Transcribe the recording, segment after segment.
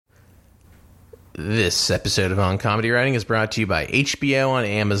This episode of On Comedy Writing is brought to you by HBO on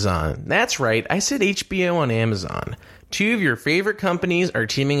Amazon. That's right, I said HBO on Amazon. Two of your favorite companies are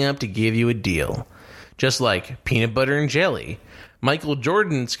teaming up to give you a deal. Just like Peanut Butter and Jelly, Michael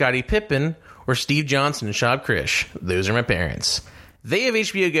Jordan and Scottie Pippen, or Steve Johnson and Shab Krish. Those are my parents. They have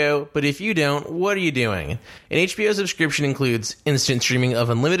HBO Go, but if you don't, what are you doing? An HBO subscription includes instant streaming of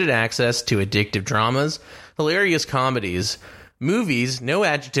unlimited access to addictive dramas, hilarious comedies, movies, no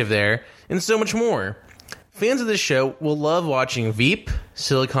adjective there, and so much more. Fans of this show will love watching Veep,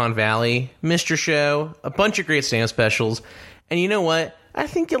 Silicon Valley, Mr. Show, a bunch of great stand-up specials, and you know what? I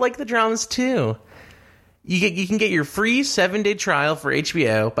think you like the dramas too. You can get your free 7-day trial for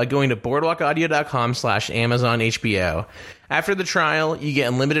HBO by going to boardwalkaudio.com/AmazonHBO. After the trial, you get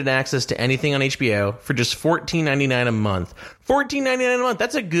unlimited access to anything on HBO for just $14.99 a month. $14.99 a month.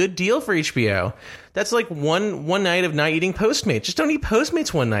 That's a good deal for HBO. That's like one night of not eating Postmates. Just don't eat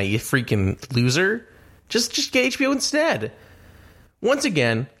Postmates one night, you freaking loser. Just get HBO instead. Once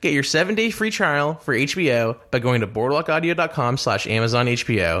again, get your 7-day free trial for HBO by going to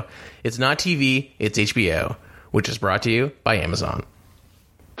boardwalkaudio.com/AmazonHBO. It's not TV, it's HBO, which is brought to you by Amazon.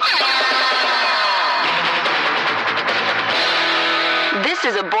 This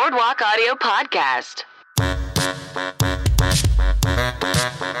is a Boardwalk Audio podcast.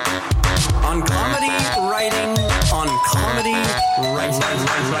 On comedy writing, on comedy writing.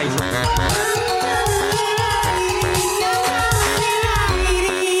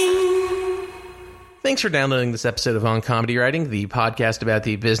 Thanks for downloading this episode of On Comedy Writing, the podcast about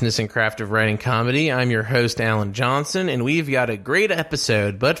the business and craft of writing comedy. I'm your host, Alan Johnson, and we've got a great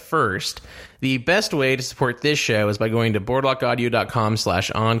episode. But first, the best way to support this show is by going to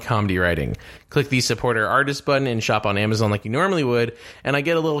boardwalkaudio.com/onComedyWriting. Click the Support Our Artist button and shop on Amazon like you normally would, and I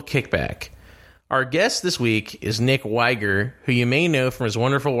get a little kickback. Our guest this week is Nick Wiger, who you may know from his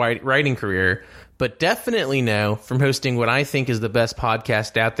wonderful writing career, but definitely know from hosting what I think is the best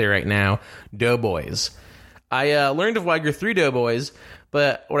podcast out there right now, Doughboys. I learned of Wiger through Doughboys,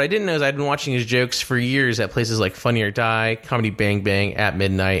 but what I didn't know is I'd been watching his jokes for years at places like Funny or Die, Comedy Bang Bang, At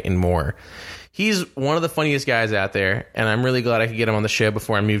Midnight, and more. He's one of the funniest guys out there, and I'm really glad I could get him on the show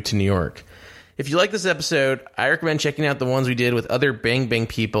before I moved to New York. If you like this episode, I recommend checking out the ones we did with other Bang Bang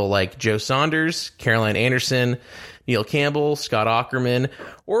people like Joe Saunders, Caroline Anderson, Neil Campbell, Scott Aukerman,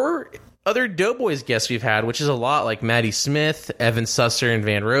 or other Doughboys guests we've had, which is a lot, like Maddie Smith, Evan Susser, and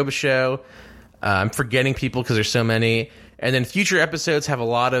Van Robichaux. I'm forgetting people because there's so many. And then future episodes have a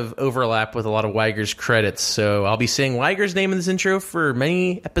lot of overlap with a lot of Wiger's credits, so I'll be saying Wiger's name in this intro for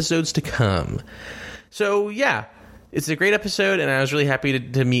many episodes to come. So, yeah, it's a great episode, and I was really happy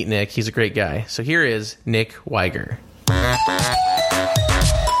to meet Nick. He's a great guy. So here is Nick Wiger.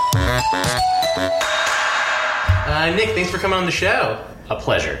 Nick, thanks for coming on the show. A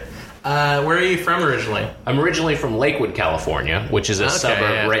pleasure. Where are you from originally? I'm originally from Lakewood, California, which is a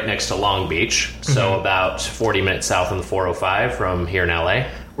suburb right next to Long Beach, so about 40 minutes south on the 405 from here in LA.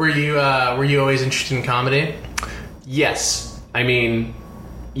 Were you always interested in comedy? Yes. I mean,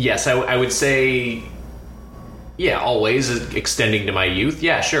 yes, I would say, yeah, always, extending to my youth.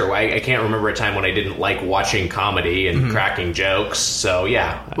 Yeah, sure. I can't remember a time when I didn't like watching comedy and cracking jokes, so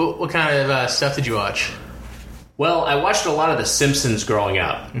yeah. What kind of stuff did you watch? Well, I watched a lot of The Simpsons growing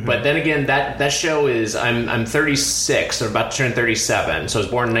up, but then again, that show is, I'm 36, I'm about to turn 37, so I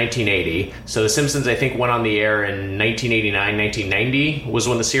was born in 1980, so The Simpsons, I think, went on the air in 1989, 1990 was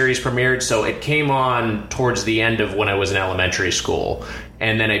when the series premiered, so it came on towards the end of when I was in elementary school,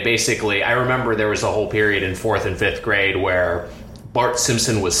 and then I remember there was a whole period in 4th and 5th grade where Bart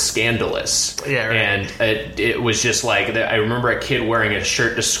Simpson was scandalous. Yeah, right. And it was just like, I remember a kid wearing a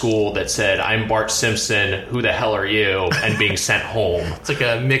shirt to school that said, "I'm Bart Simpson, who the hell are you?" and being sent home. It's like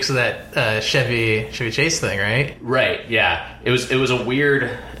a mix of that Chevy Chase thing, right? Right, yeah. It was a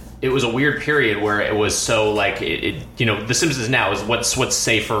weird period where it was so like, The Simpsons now is what's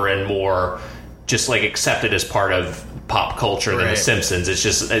safer and more just like accepted as part of pop culture than The Simpsons. It's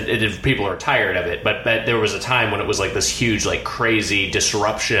just people are tired of it, but there was a time when it was like this huge, like, crazy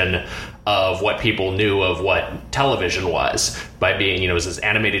disruption of what people knew of what television was by being, it was this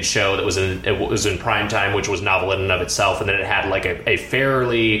animated show that was in prime time, which was novel in and of itself, and then it had like a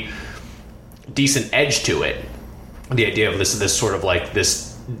fairly decent edge to it. The idea of this sort of like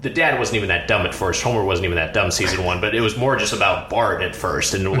this. The dad wasn't even that dumb at first. Homer wasn't even that dumb season 1, but it was more just about Bart at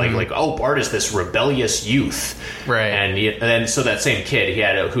first, and like oh, Bart is this rebellious youth, right? And then so that same kid, he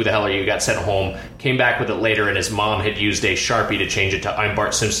had a "Who the hell are you?" got sent home, came back with it later, and his mom had used a Sharpie to change it to "I'm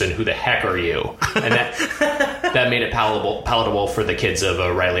Bart Simpson, who the heck are you?" And that made it palatable for the kids of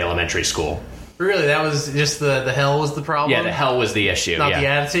Riley Elementary School. Really, that was just the hell was the problem? Yeah, the hell was the issue. Not yeah. the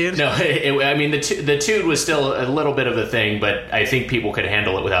attitude? No, I mean, the toot was still a little bit of a thing, but I think people could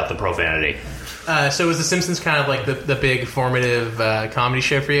handle it without the profanity. So was The Simpsons kind of like the big formative comedy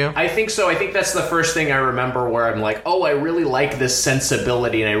show for you? I think so. I think that's the first thing I remember where I'm like, oh, I really like this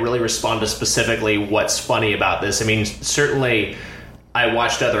sensibility, and I really respond to specifically what's funny about this. I mean, certainly I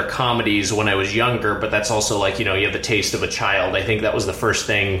watched other comedies when I was younger, but that's also like, you have the taste of a child. I think that was the first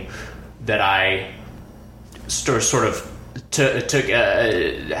thing that I sort of took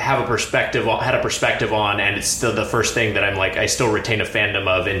had a perspective on, and it's still the first thing that I'm like, I still retain a fandom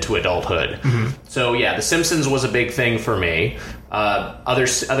of into adulthood. Mm-hmm. So yeah, The Simpsons was a big thing for me. Other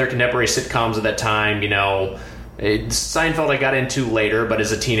contemporary sitcoms at that time, Seinfeld I got into later, but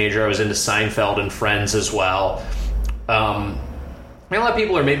as a teenager I was into Seinfeld and Friends as well. A lot of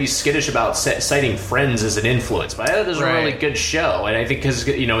people are maybe skittish about citing Friends as an influence, but I thought it was a really good show, and I think because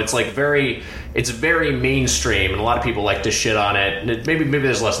it's like it's very mainstream, and a lot of people like to shit on it. Maybe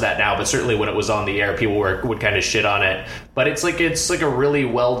there's less of that now, but certainly when it was on the air, people would kind of shit on it. But it's like a really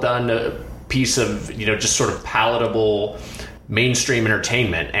well done piece of just sort of palatable mainstream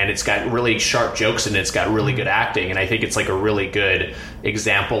entertainment, and it's got really sharp jokes and it's got really good acting, and I think it's like a really good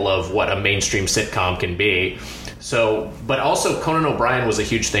example of what a mainstream sitcom can be. So, but also Conan O'Brien was a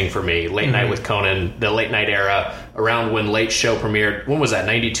huge thing for me. Late Night with Conan, the late night era, around when Late Show premiered. When was that?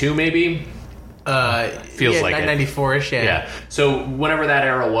 92 maybe? Feels like 94-ish, yeah. Yeah. So whenever that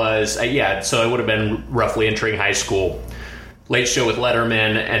era was, so I would have been roughly entering high school. Late Show with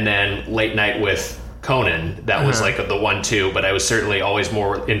Letterman, and then Late Night with Conan. That was like the 1-2, but I was certainly always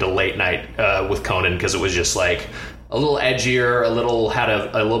more into Late Night with Conan because it was just like a little edgier, had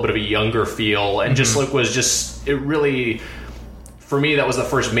a little bit of a younger feel, and it really, for me, that was the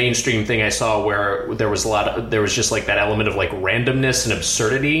first mainstream thing I saw where there was just like that element of like randomness and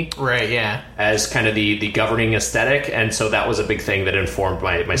absurdity, right? Yeah, as kind of the governing aesthetic, and so that was a big thing that informed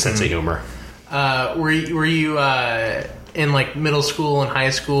my sense of humor. Were you in like middle school and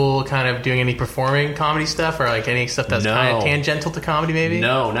high school kind of doing any performing comedy stuff, or like any stuff that's kind of tangential to comedy maybe?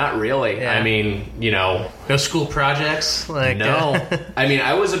 No, not really. Yeah. I mean, no school projects? No. I mean,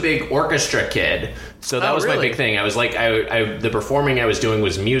 I was a big orchestra kid, so that was my big thing. I was like, the performing I was doing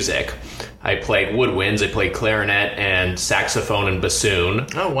was music. I played woodwinds, I played clarinet and saxophone and bassoon.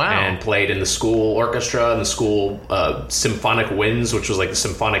 Oh, wow. And played in the school orchestra and the school symphonic winds, which was like the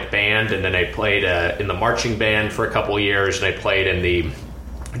symphonic band. And then I played in the marching band for a couple of years, and I played in the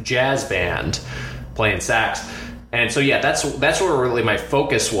jazz band playing sax. And so, yeah, that's where really my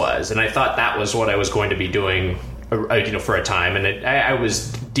focus was. And I thought that was what I was going to be doing for a time, and I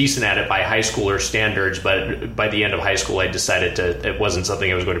was decent at it by high schooler standards, but by the end of high school I decided it wasn't something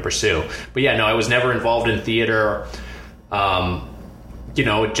I was going to pursue. But yeah, no, I was never involved in theater.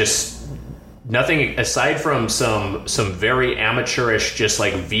 Just nothing aside from some very amateurish, just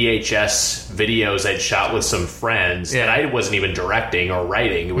like VHS videos I'd shot with some friends that I wasn't even directing or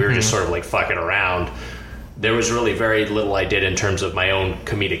writing. We were just sort of like fucking around. There was really very little I did in terms of my own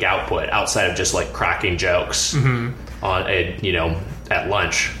comedic output outside of just like cracking jokes on at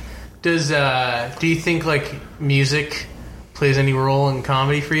lunch. Do you think like music plays any role in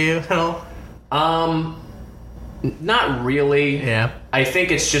comedy for you at all? Not really. Yeah. I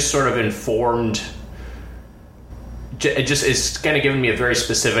think it's just sort of informed. It's kind of given me a very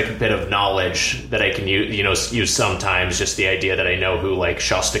specific bit of knowledge that I can use sometimes. Just the idea that I know who like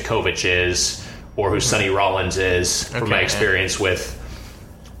Shostakovich is, or who Sonny Rollins is, from my experience with,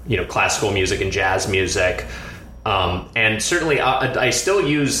 classical music and jazz music. And certainly I still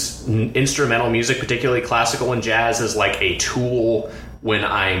use instrumental music, particularly classical and jazz, as like a tool when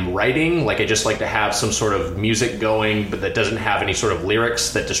I'm writing. Like I just like to have some sort of music going, but that doesn't have any sort of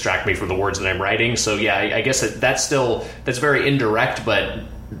lyrics that distract me from the words that I'm writing. So yeah, I guess that's very indirect, but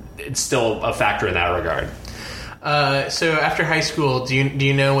it's still a factor in that regard. So after high school, do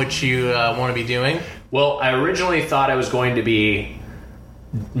you know what you want to be doing? Well, I originally thought I was going to be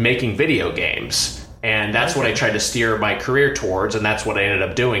making video games, and that's what I tried to steer my career towards, and that's what I ended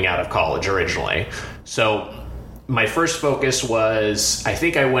up doing out of college originally. So my first focus was, I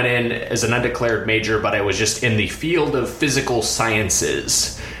think I went in as an undeclared major, but I was just in the field of physical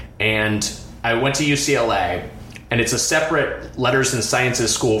sciences, and I went to UCLA. And it's a separate letters and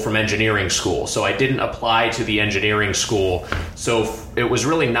sciences school from engineering school. So I didn't apply to the engineering school. So it was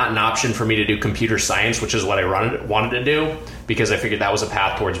really not an option for me to do computer science, which is what I wanted to do, because I figured that was a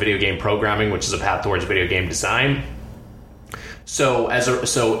path towards video game programming, which is a path towards video game design. So I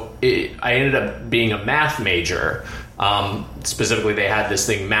ended up being a math major. Specifically, they had this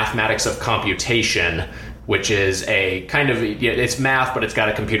thing, mathematics of computation. which is a kind of, it's math, but it's got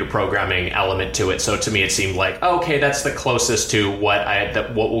a computer programming element to it. So to me, it seemed like, okay, that's the closest to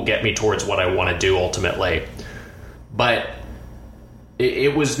what will get me towards what I want to do ultimately. But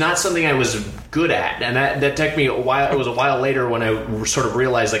it was not something I was good at, and that took me a while. It was a while later when I sort of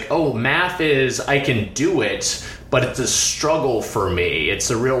realized, like, oh, math I can do it, but it's a struggle for me.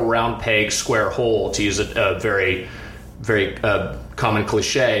 It's a real round peg, square hole, to use a very, very common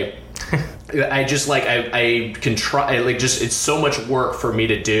cliche. I just I can try, it's so much work for me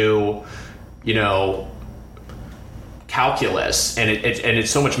to do, calculus, and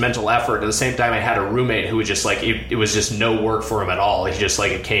it's so much mental effort. At the same time, I had a roommate who was just it was just no work for him at all. He just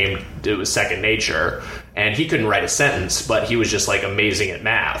it was second nature, and he couldn't write a sentence, but he was just amazing at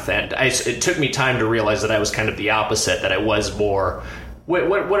math. And it took me time to realize that I was kind of the opposite. That I was more.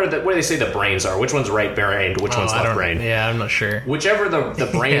 What do they say the brains are? Which one's right brained? Which one's left brained? Yeah, I'm not sure. Whichever the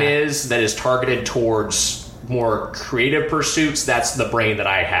brain is that is targeted towards more creative pursuits, that's the brain that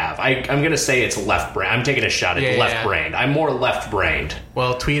I have. I'm going to say it's left brain. I'm taking a shot at left brained. I'm more left brained.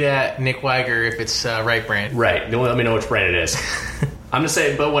 Well, tweet at Nick Wiger if it's right brain. Right. Let me know which brain it is. I'm going to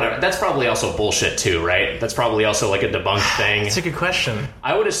say, but whatever. That's probably also bullshit too, right? That's probably also a debunked thing. That's a good question.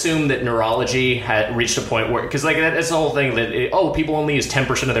 I would assume that neurology had reached a point where, because that's the whole thing that people only use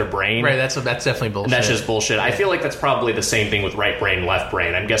 10% of their brain. Right. That's definitely bullshit. And that's just bullshit. Yeah. I feel like that's probably the same thing with right brain, left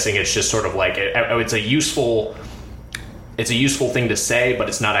brain. I'm guessing it's just sort of it's a useful thing to say, but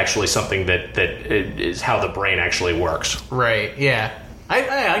it's not actually something that is how the brain actually works. Right. Yeah.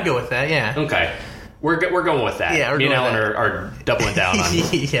 I go with that. Yeah. Okay. We're going with that. Yeah, me and Ellen are doubling down on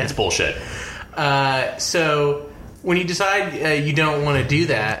it's bullshit. So when you decide you don't want to do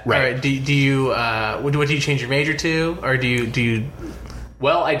that, right? Do you what do you change your major to, or do you?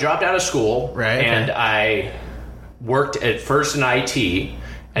 Well, I dropped out of school, right? And I worked at first in IT.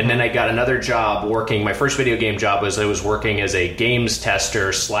 And then I got another job working. My first video game job was I was working as a games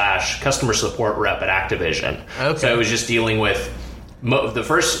tester / customer support rep at Activision. Okay. So I was just dealing with the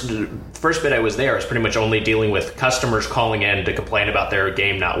first bit I was there was pretty much only dealing with customers calling in to complain about their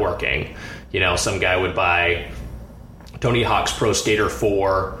game not working. Some guy would buy Tony Hawk's Pro Skater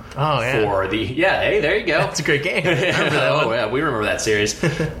 4 for the... Yeah, hey, there you go. That's a great game. Remember that one? Oh, yeah, we remember that series.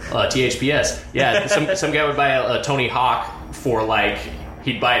 THPS. Yeah, some guy would buy a Tony Hawk for,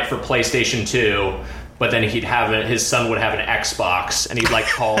 he'd buy it for PlayStation 2, but then his son would have an Xbox, and he'd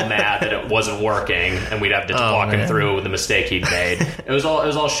call mad that it wasn't working, and we'd have to walk him through the mistake he'd made. It was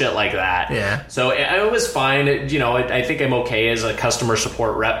all shit like that. Yeah. So it was fine. I think I'm okay as a customer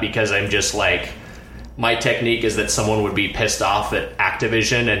support rep because I'm just my technique is that someone would be pissed off at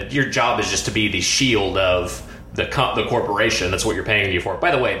Activision, and your job is just to be the shield of the corporation. That's what you're paying you for. By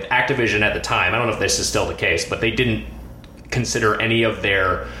the way, Activision at the time, I don't know if this is still the case, but they didn't consider any of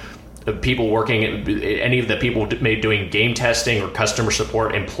their people working, any of the people doing game testing or customer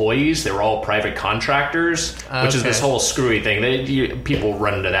support employees. They were all private contractors, which is this whole screwy thing. People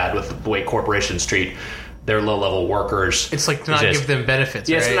run into that with the way corporations treat their low-level workers. It's to not give them benefits,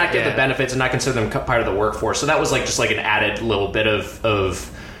 right? Yes, to not give the benefits and not consider them part of the workforce. So that was just an added little bit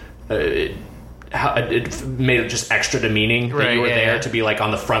of how it made it just extra demeaning that you were there to be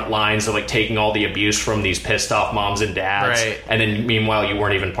on the front lines of taking all the abuse from these pissed off moms and dads, and then meanwhile you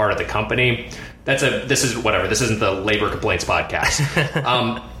weren't even part of the company. This isn't the labor complaints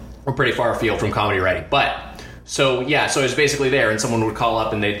podcast. We're pretty far afield from comedy writing, but so it was basically there, and someone would call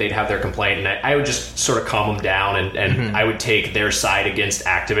up and they'd have their complaint, and I would just sort of calm them down, and I would take their side against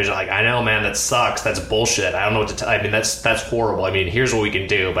Activision. I know, man, that sucks. That's bullshit. I don't know what to tell. I mean, that's horrible. I mean, here's what we can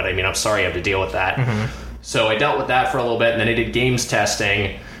do, but I mean, I'm sorry you have to deal with that. So I dealt with that for a little bit, and then I did games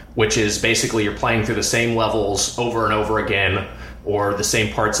testing, which is basically you're playing through the same levels over and over again, or the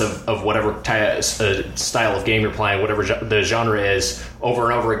same parts of whatever style of game you're playing, whatever the genre is,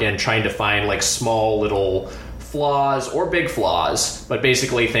 over and over again, trying to find small little flaws or big flaws, but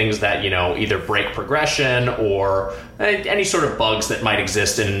basically things that either break progression or any sort of bugs that might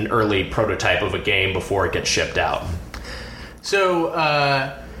exist in an early prototype of a game before it gets shipped out. So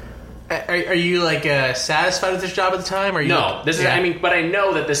are you satisfied with this job at the time? Or are you no, this is but I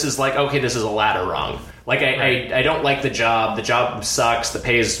know that this is okay, this is a ladder rung. I don't like the job. The job sucks. The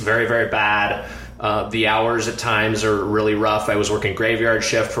pay is very, very bad. The hours at times are really rough. I was working graveyard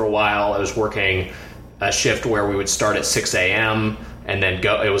shift for a while. I was working a shift where we would start at 6 a.m. and then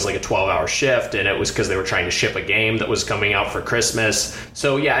go. It was a 12-hour shift, and it was because they were trying to ship a game that was coming out for Christmas.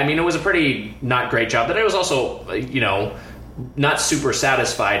 So yeah, I mean, it was a pretty not great job that I was also, not super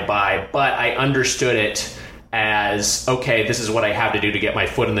satisfied by, but I understood it as, okay, this is what I have to do to get my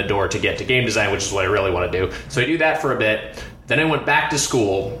foot in the door to get to game design, which is what I really want to do. So I do that for a bit. Then I went back to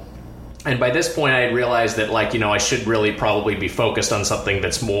school, And by this point, I had realized that, like, I should really probably be focused on something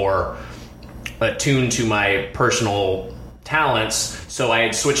that's more attuned to my personal talents. So I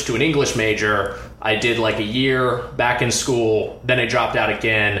had switched to an English major. I did like a year back in school. Then I dropped out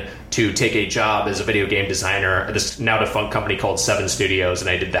again to take a job as a video game designer at this now defunct company called 7 Studios. And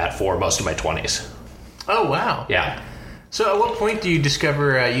I did that for most of my 20s. Oh, wow. Yeah. So at what point do you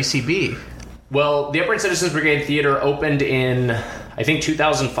discover UCB? Well, the Upright Citizens Brigade Theater opened in, I think,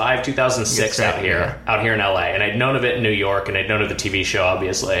 2005, 2006 out here in LA. And I'd known of it in New York, and I'd known of the TV show,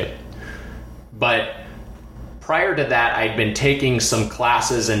 obviously. But prior to that, I'd been taking some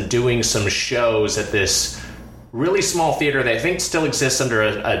classes and doing some shows at this really small theater that I think still exists under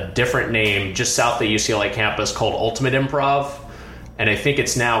a different name just south of the UCLA campus called Ultimate Improv. And I think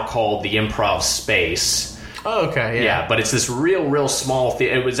it's now called the Improv Space. Oh, okay, yeah. But it's this real small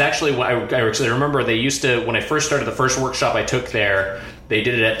theater. It was actually, I remember they used to, when I first started the first workshop I took there, they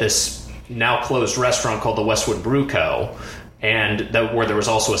did it at this now closed restaurant called the Westwood Brew Co., and where there was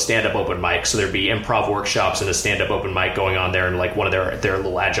also a stand-up open mic. So there'd be improv workshops and a stand-up open mic going on there in like one of their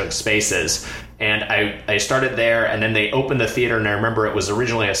little adjunct spaces. And I started there, and then they opened the theater, and I remember it was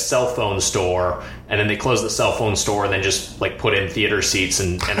originally a cell phone store, and then they closed the cell phone store and then just like put in theater seats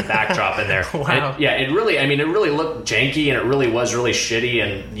and a backdrop in there. Wow. It really looked janky, and it really was really shitty,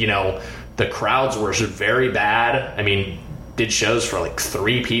 and the crowds were very bad. I mean, did shows for like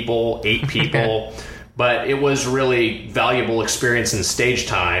 3 people, 8 people. But it was really valuable experience in stage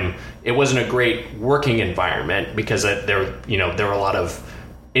time. It wasn't a great working environment because there were a lot of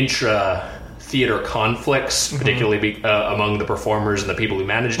intra-theater conflicts, particularly among the performers and the people who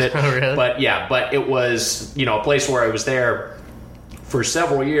managed it. Oh, really? But it was a place where I was there for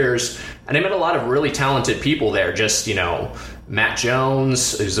several years, and I met a lot of really talented people there. Just Matt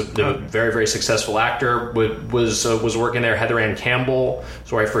Jones, who's a very, very successful actor, was working there. Heather Ann Campbell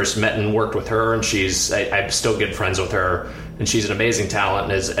is where I first met and worked with her, and I'm still good friends with her, and she's an amazing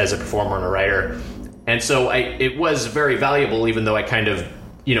talent as a performer and a writer. And so it was very valuable, even though I kind of,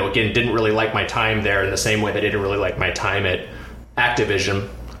 again, didn't really like my time there in the same way that I didn't really like my time at Activision.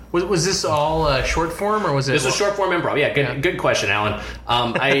 Was this all short form, or was it? This was short form improv. Yeah, good question, Alan.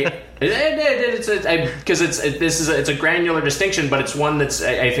 It's a granular distinction, but it's one that's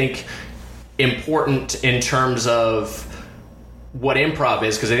I think important in terms of what improv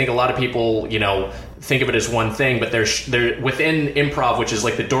is, because I think a lot of people think of it as one thing, but there's within improv, which is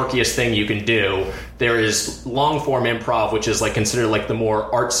like the dorkiest thing you can do, there is long form improv, which is like considered like the more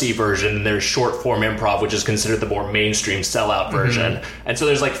artsy version, and there's short form improv, which is considered the more mainstream sellout version. And so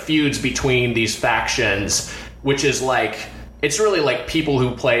there's like feuds between these factions, which is like, it's really like people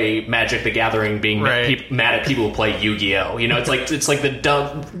who play Magic the Gathering being mad at people who play Yu-Gi-Oh! It's like the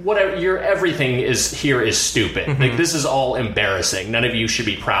dumb, whatever, everything is stupid. Like, this is all embarrassing. None of you should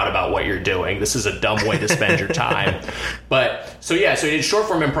be proud about what you're doing. This is a dumb way to spend your time. So I did short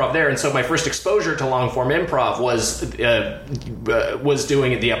form improv there, and so my first exposure to long form improv was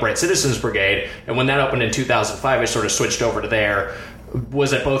doing the Upright Citizens Brigade, and when that opened in 2005, I sort of switched over to there.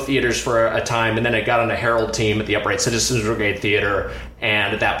 Was at both theaters for a time, and then I got on the Herald team at the Upright Citizens Brigade Theater,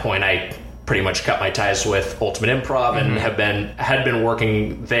 and at that point I pretty much cut my ties with Ultimate Improv and had been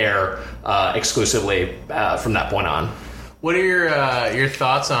working there exclusively from that point on. What are your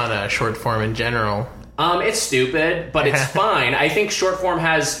thoughts on short form in general? It's stupid, but it's fine. I think short form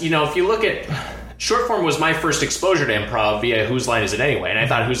has, if you look at... Short form was my first exposure to improv via Whose Line Is It Anyway? And I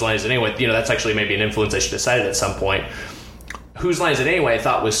thought Whose Line Is It Anyway? That's actually maybe an influence I should have cited at some point. Whose Line Is It Anyway? I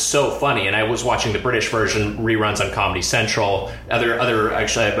thought was so funny, and I was watching the British version reruns on Comedy Central.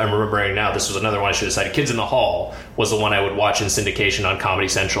 Actually, I'm remembering now, this was another one I should have cited. Kids in the Hall was the one I would watch in syndication on Comedy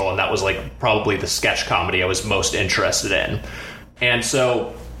Central, and that was like probably the sketch comedy I was most interested in. And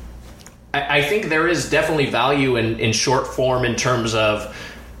so I think there is definitely value in short form in terms of,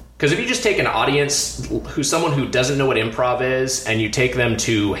 because if you just take an audience who's someone who doesn't know what improv is, and you take them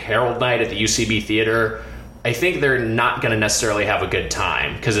to Herald Night at the UCB Theater, I think they're not going to necessarily have a good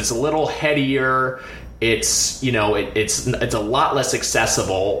time, because it's a little headier. It's it's a lot less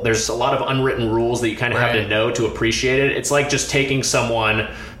accessible. There's a lot of unwritten rules that you kind of have to know to appreciate it. It's like just taking someone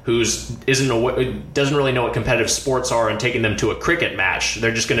who doesn't really know what competitive sports are and taking them to a cricket match.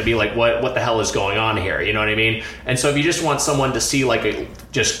 They're just going to be like, what the hell is going on here? You know what I mean? And so if you just want someone to see like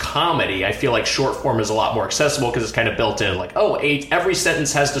just comedy, I feel like short form is a lot more accessible because it's kind of built in. Like, every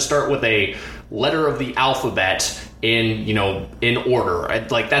sentence has to start with a letter of the alphabet in order.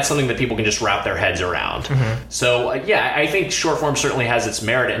 Like, that's something that people can just wrap their heads around. So I think short form certainly has its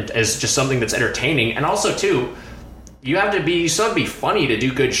merit as just something that's entertaining, and also too, you still have to be funny to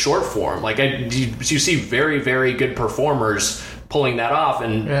do good short form. Like, you see very, very good performers pulling that off,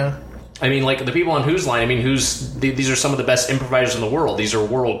 and I mean, like, the people on Whose Line, I mean, these are some of the best improvisers in the world. These are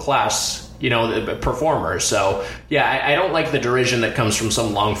world-class, performers. So, yeah, I don't like the derision that comes from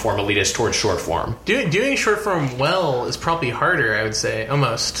some long-form elitist towards short-form. Doing short-form well is probably harder, I would say,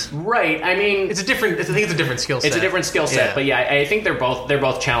 almost. Right, I mean... I think it's a different skill set. It's a different skill set, yeah. But yeah, I think they're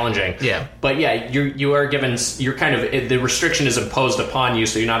both challenging. Yeah. But yeah, you are given... You're kind of... The restriction is imposed upon you,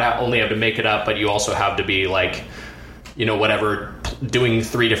 so you not only have to make it up, but you also have to be, like... whatever, doing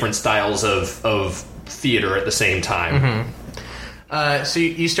 3 different styles of theater at the same time. Mm-hmm. So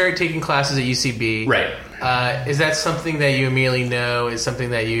you started taking classes at UCB. Right. Is that something that you immediately know is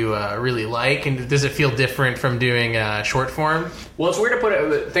something that you really like? And does it feel different from doing short form? Well, it's weird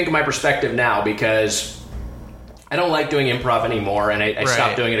to think of my perspective now because I don't like doing improv anymore, and I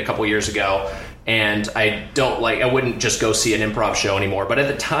stopped doing it a couple years ago. And I wouldn't just go see an improv show anymore. But at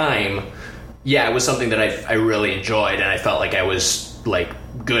the time... Yeah, it was something that I really enjoyed, and I felt like I was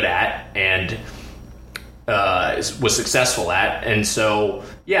good at and was successful at, and so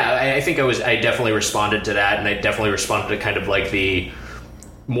yeah, I think I definitely responded to that, and I definitely responded to kind of like the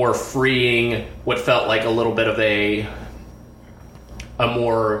more freeing, what felt like a little bit of a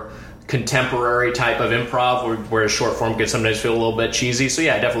more contemporary type of improv, where short form could sometimes feel a little bit cheesy. So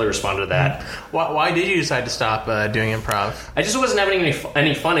yeah, I definitely responded to that. Why did you decide to stop doing improv? I just wasn't having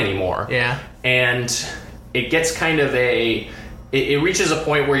any fun anymore. Yeah. And it gets kind of it reaches a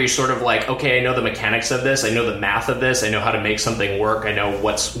point where you're sort of like, okay, I know the mechanics of this, I know the math of this, I know how to make something work, I know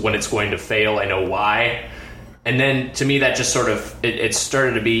when it's going to fail, I know why. And then to me, that just sort of it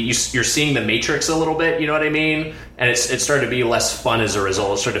started to be you're seeing the Matrix a little bit, you know what I mean? And it started to be less fun as a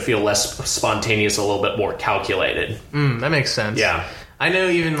result. It started to feel less spontaneous, a little bit more calculated. That makes sense. Yeah, I know.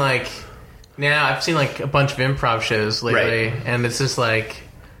 Even now, I've seen a bunch of improv shows lately, and it's just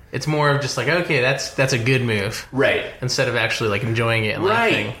it's more of just okay, that's a good move, right? Instead of actually enjoying it and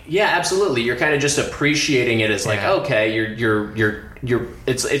laughing. Yeah, absolutely. You're kind of just appreciating it as okay, you're.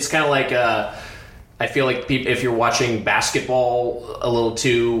 It's kind of like. I feel like if you're watching basketball a little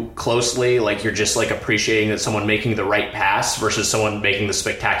too closely, you're just appreciating that someone making the right pass versus someone making the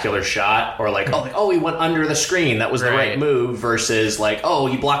spectacular shot, or he went under the screen, that was the right move, versus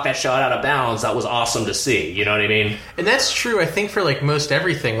he blocked that shot out of bounds, that was awesome to see. You know what I mean? And that's true, I think, for most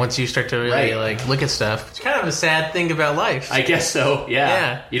everything. Once you start to really look at stuff, it's kind of a sad thing about life. I guess so.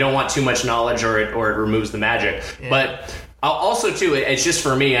 Yeah. You don't want too much knowledge, or it removes the magic. Yeah. But also, too, it's just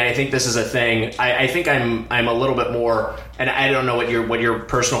for me, and I think this is a thing, I think I'm a little bit more, and I don't know what your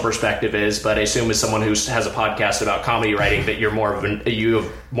personal perspective is, but I assume as someone who has a podcast about comedy writing that you have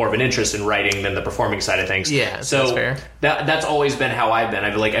more of an interest in writing than the performing side of things. Yeah, so that's fair. That's always been how I've been.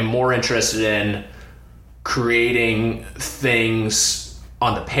 I'm more interested in creating things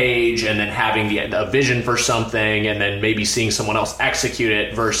on the page and then having a vision for something and then maybe seeing someone else execute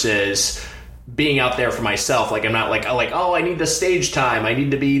it versus being out there for myself. I'm not I need the stage time, I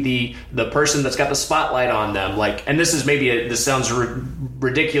need to be the person that's got the spotlight on them, and this is this sounds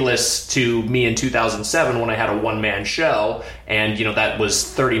ridiculous to me in 2007 when I had a one-man show, and that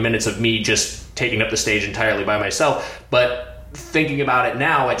was 30 minutes of me just taking up the stage entirely by myself. But thinking about it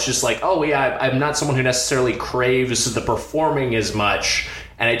now, it's just I'm not someone who necessarily craves the performing as much,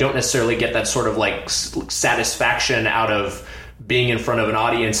 and I don't necessarily get that sort of satisfaction out of being in front of an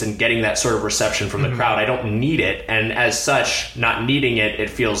audience and getting that sort of reception from the crowd. I don't need it, and as such, not needing it,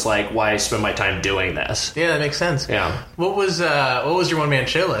 it feels like why I spend my time doing this. Yeah, that makes sense. Yeah. What was your one-man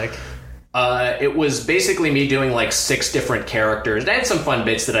show like? It was basically me doing 6 different characters. I had some fun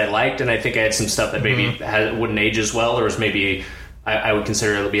bits that I liked, and I think I had some stuff that maybe wouldn't age as well, or was maybe I would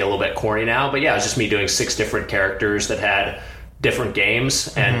consider it to be a little bit corny now. But yeah, it was just me doing 6 different characters that had different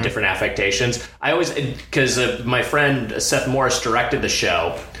games and different affectations. I always, because my friend Seth Morris directed the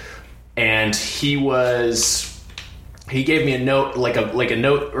show, and he gave me a note, a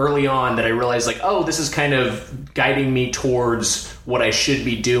note early on that I realized this is kind of guiding me towards what I should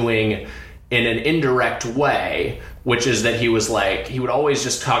be doing in an indirect way, which is that he would always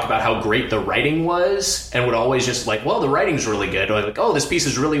just talk about how great the writing was, and would always just the writing's really good, or this piece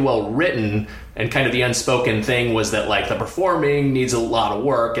is really well written, and kind of the unspoken thing was that the performing needs a lot of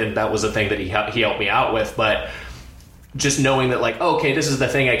work, and that was the thing that he helped me out with. But just knowing that okay, this is the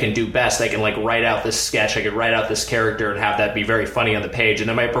thing I can do best, I can write out this sketch, I could write out this character and have that be very funny on the page, and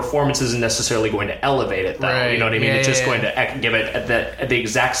then my performance isn't necessarily going to elevate it, though. Right. You know what I mean? It's just going to give it at the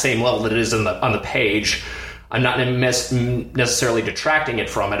exact same level that it is on the page. I'm not necessarily detracting it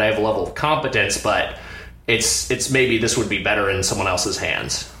from it. I have a level of competence, but it's maybe this would be better in someone else's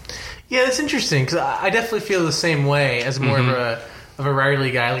hands. Yeah, that's interesting, because I definitely feel the same way as more of a of a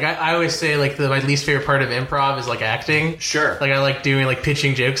writerly guy. Like I always say, like my least favorite part of improv is like acting. Sure. Like I like doing like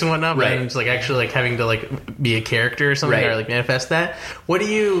pitching jokes and whatnot, but Right. I'm just like actually like having to like be a character or something Right. or like manifest that. What do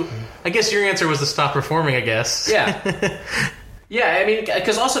you? I guess your answer was to stop performing. I guess. Yeah. Yeah, I mean,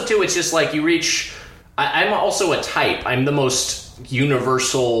 because also, too, it's just like you reach... I'm also a type. I'm the most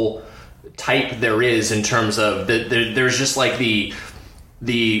universal type there is in terms of... There's just like the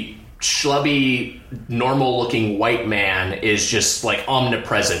schlubby, normal-looking white man is just like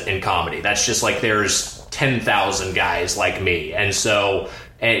omnipresent in comedy. That's just like there's 10,000 guys like me. And so...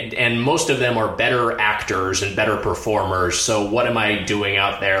 And most of them are better actors and better performers. So what am I doing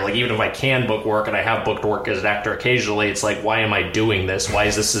out there? Like, even if I can book work, and I have booked work as an actor occasionally, it's like, why am I doing this?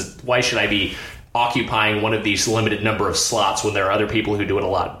 Why should I be occupying one of these limited number of slots when there are other people who do it a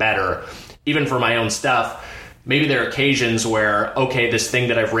lot better? Even for my own stuff, maybe there are occasions where, okay, this thing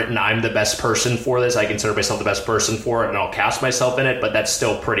that I've written, I'm the best person for this. I consider myself the best person for it, and I'll cast myself in it. But that's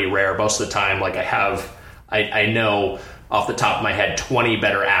still pretty rare. Most of the time, like I know off the top of my head 20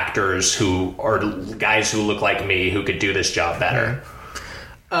 better actors who are guys who look like me who could do this job better.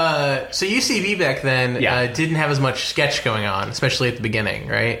 So UCB back then didn't have as much sketch going on, especially at the beginning,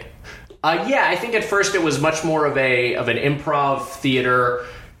 right? Yeah, I think at first it was much more of an improv theater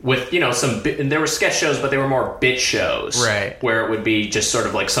with, there were sketch shows, but they were more bit shows. Right. Where it would be just sort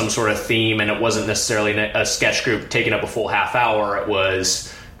of like some sort of theme, and it wasn't necessarily a sketch group taking up a full half hour. It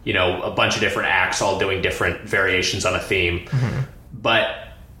was... a bunch of different acts all doing different variations on a theme. Mm-hmm.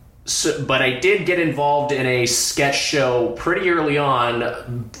 But I did get involved in a sketch show pretty early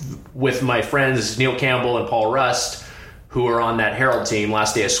on with my friends Neil Campbell and Paul Rust, who were on that Herald team,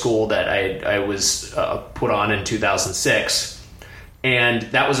 Last Day of School, that I was put on in 2006. And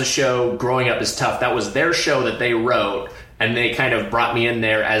that was a show, Growing Up is Tough. That was their show that they wrote, and they kind of brought me in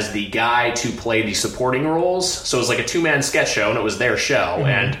there as the guy to play the supporting roles. So it was like a two-man sketch show, and it was their show.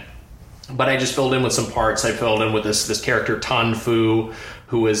 Mm-hmm. But I just filled in with some parts. I filled in with this character, Tan Fu,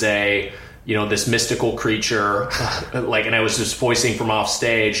 who was this mystical creature, and I was just voicing from off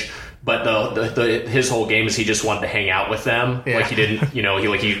stage. But his whole game is he just wanted to hang out with them. Yeah. Like he didn't,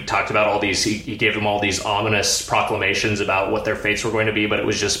 he talked about all these, he gave them all these ominous proclamations about what their fates were going to be, but it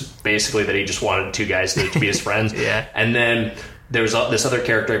was just basically that he just wanted two guys to be his friends. Yeah. And then there's this other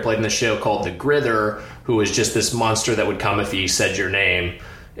character I played in the show called the Grither, who was just this monster that would come if you said your name.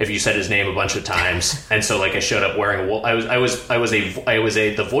 If you said his name a bunch of times. And so I showed up wearing a wolf. I was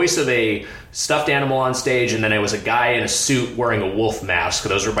the voice of a stuffed animal on stage, and then I was a guy in a suit wearing a wolf mask.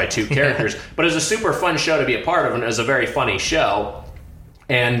 Those were my two characters. But it was a super fun show to be a part of, and it was a very funny show.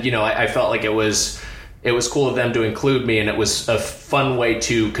 And I felt like it was cool of them to include me, and it was a fun way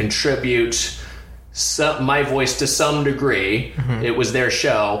to contribute my voice to some degree. Mm-hmm. It was their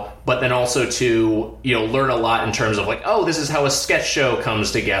show, but then also to learn a lot in terms of this is how a sketch show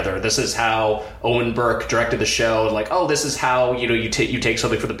comes together. This is how Owen Burke directed the show. This is how you take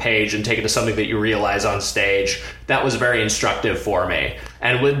something for the page and take it to something that you realize on stage. That was very instructive for me,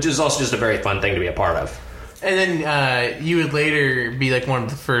 and it was also just a very fun thing to be a part of. And then you would later be one of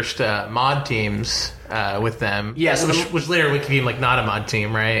the first mod teams with them. Yeah, so which later became not a mod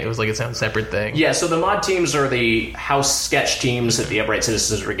team, right? It was its own separate thing. Yeah, so the mod teams are the house sketch teams at the Upright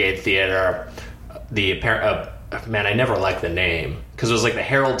Citizens Brigade Theater. Man, I never liked the name because it was the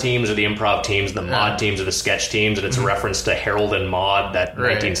Herald teams or the improv teams, the mod teams or the sketch teams, and it's a reference to Harold and Maude, that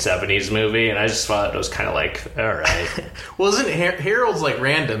 1970s movie, and I just thought it was kind of all right. Well, isn't Harold's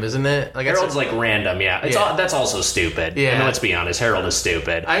random, isn't it? Harold's random, yeah. That's also stupid. Yeah. I mean, let's be honest, Harold is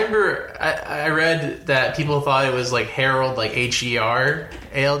stupid. I remember I read that people thought it was Harold,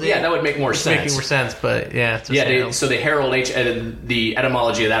 HERALD. Yeah, that would make more sense. Making more sense, but yeah. So the Harold the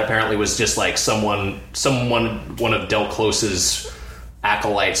etymology of that apparently was just one of Del Close's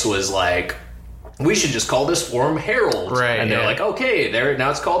acolytes was we should just call this form Herald. Right. And they're okay, now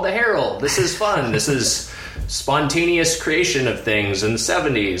it's called the Herald. This is fun. This is spontaneous creation of things in the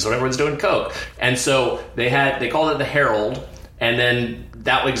 70s when everyone's doing coke. And so they called it the Herald, and then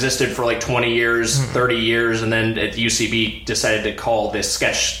that existed for 20 years, 30 years, and then at UCB decided to call the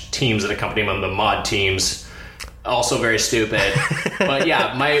sketch teams that accompany them the mod teams. Also very stupid. But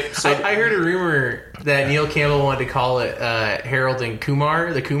yeah, I heard a rumor that Neil Campbell wanted to call it Harold and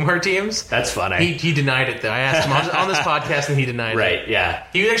Kumar, the Kumar teams. That's funny. He denied it, though. I asked him on this podcast, and he denied it. Right, yeah.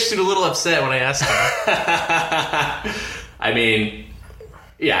 He actually seemed a little upset when I asked him. I mean,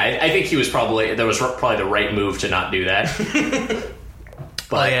 yeah, I think there was probably the right move to not do that.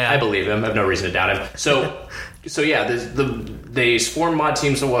 But I believe him. I have no reason to doubt him. So yeah, they formed mod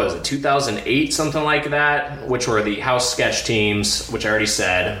teams in, what was it, 2008, something like that, which were the house sketch teams, which I already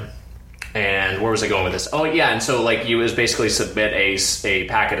said. And where was I going with this? Oh, yeah, and so, like, you was basically submit a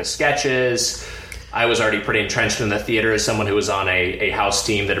packet of sketches. I was already pretty entrenched in the theater as someone who was on a house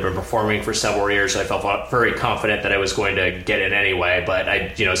team that had been performing for several years. So I felt very confident that I was going to get in anyway. But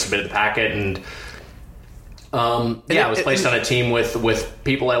I, submitted the packet, and I was placed on a team with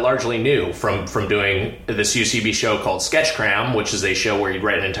people I largely knew from doing this UCB show called Sketch Cram, which is a show where you'd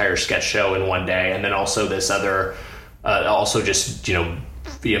write an entire sketch show in one day, and then also this other,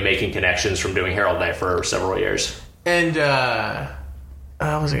 via making connections from doing Herald Night for several years. And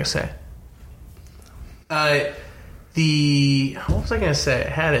what was I going to say? What was I going to say? I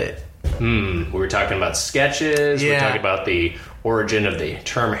had it. We were talking about sketches. Yeah. We were talking about the origin of the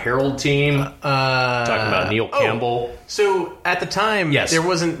term Herald team. Talking about Neil Campbell. So at the time, Yes. there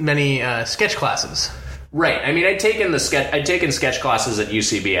wasn't many sketch classes. Right. I mean, I'd taken sketch classes at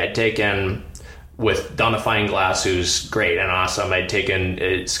UCB. I'd taken with Donna Fineglass, who's great and awesome. I'd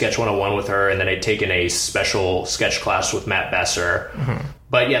taken Sketch 101 with her, and then I'd taken a special sketch class with Matt Besser. Mm-hmm.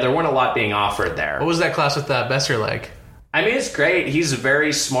 But yeah, there weren't a lot being offered there. What was that class with Besser like? I mean, it's great. He's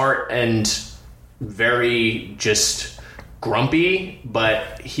very smart and very just grumpy,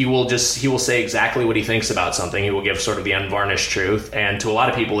 but he will say exactly what he thinks about something. He will give sort of the unvarnished truth. And to a lot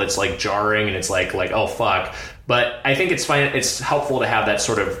of people, it's like jarring and it's like, oh, fuck. But I think it's fine. It's helpful to have that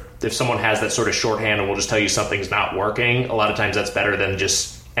sort of, if someone has that sort of shorthand and will just tell you something's not working, a lot of times that's better than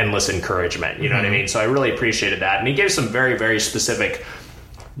just endless encouragement. You know what I mean? So I really appreciated that. And he gave some very, very specific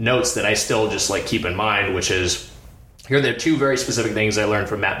notes that I still just like keep in mind, which is, here are the two very specific things I learned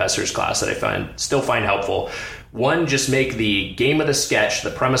from Matt Besser's class that I still find helpful. One, just make the game of the sketch,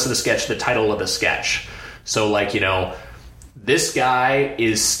 the premise of the sketch, the title of the sketch. So like, this guy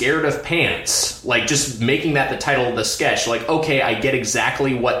is scared of pants. Like, just making that the title of the sketch. Like, okay, I get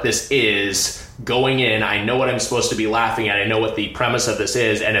exactly what this is going in. I know what I'm supposed to be laughing at. I know what the premise of this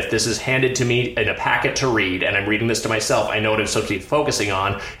is. And if this is handed to me in a packet to read, and I'm reading this to myself, I know what I'm supposed to be focusing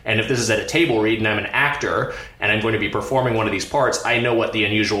on. And if this is at a table read and I'm an actor and I'm going to be performing one of these parts, I know what the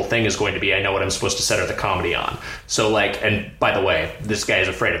unusual thing is going to be. I know what I'm supposed to center the comedy on. So like, and by the way, this guy is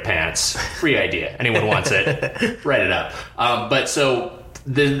afraid of pants. Free idea. Anyone wants it, write it up. So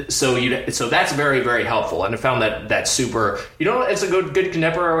that's very, very helpful. And I found that super, it's a good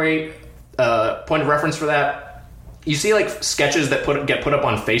contemporary point of reference for that. You see like sketches that get put up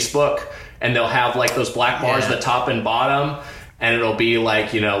on Facebook, and they'll have like those black bars, the top and bottom, and it'll be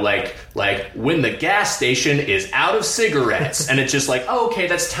like, like when the gas station is out of cigarettes, and it's just like, oh, okay,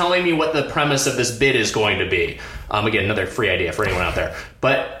 that's telling me what the premise of this bit is going to be. Again, another free idea for anyone out there.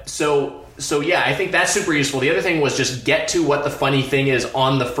 But so yeah, I think that's super useful. The other thing was just get to what the funny thing is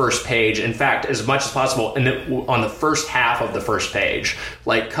on the first page. In fact, as much as possible, on the first half of the first page.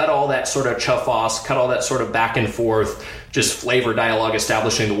 Like, cut all that sort of chuff-offs, cut all that sort of back and forth, just flavor dialogue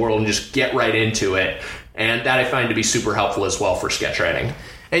establishing the world, and just get right into it. And that I find to be super helpful as well for sketch writing.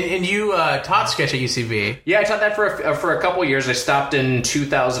 And you taught sketch at UCB. Yeah, I taught that for a couple years. I stopped in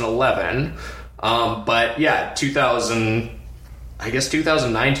 2011. But yeah,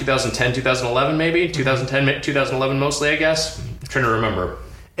 2009, 2010, 2011 maybe? 2010, 2011 mostly, I guess. I'm trying to remember.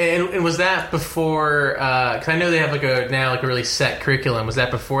 And was that before, because I know they have now a really set curriculum. Was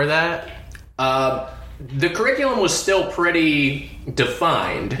that before that? The curriculum was still pretty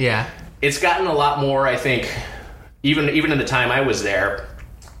defined. Yeah. It's gotten a lot more, I think, even in the time I was there.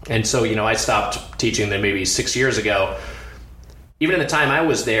 And so, I stopped teaching them maybe 6 years ago. Even in the time I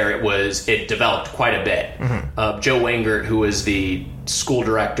was there, it developed quite a bit. Mm-hmm. Joe Wangert, who was the school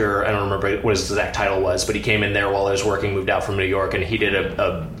director, I don't remember what his exact title was, but he came in there while I was working, moved out from New York, and he did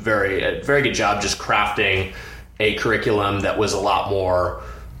a very good job just crafting a curriculum that was a lot more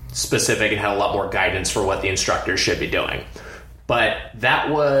specific and had a lot more guidance for what the instructors should be doing. But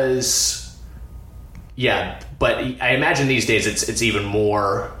that was, but I imagine these days it's even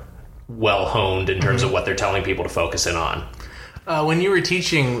more well-honed in terms of what they're telling people to focus in on. When you were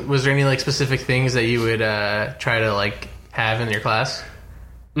teaching, was there any specific things that you would try to have in your class?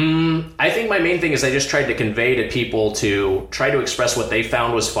 I think my main thing is I just tried to convey to people to try to express what they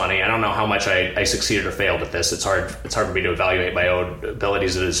found was funny. I don't know how much I succeeded or failed at this. It's hard for me to evaluate my own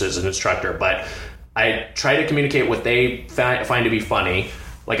abilities as an instructor, but I try to communicate what they find to be funny.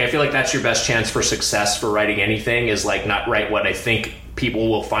 I feel like that's your best chance for success for writing anything, is not write what I think people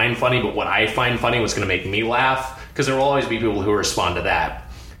will find funny, but what I find funny, what's going to make me laugh. Because there will always be people who respond to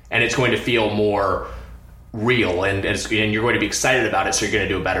that. And it's going to feel more real, and you're going to be excited about it, so you're going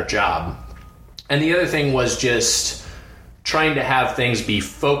to do a better job. And the other thing was just trying to have things be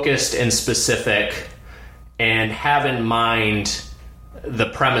focused and specific and have in mind the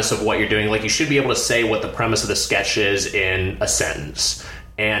premise of what you're doing. You should be able to say what the premise of the sketch is in a sentence.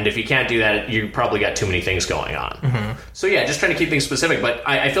 And if you can't do that, you probably got too many things going on. So yeah, just trying to keep things specific. But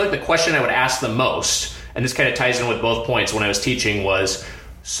I feel like the question I would ask the most, and this kind of ties in with both points when I was teaching, was,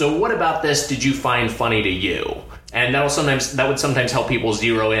 so what about this did you find funny to you? And that would sometimes help people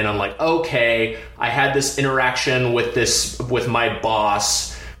zero in on like, okay, I had this interaction with my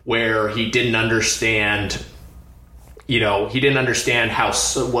boss where he didn't understand how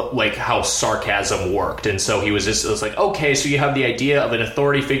sarcasm worked, and so it was like, okay, so you have the idea of an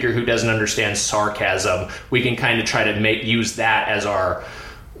authority figure who doesn't understand sarcasm. We can kind of try to use that as our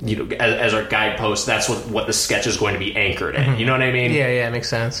as our guidepost. That's what the sketch is going to be anchored in. You know what I mean? Yeah, it makes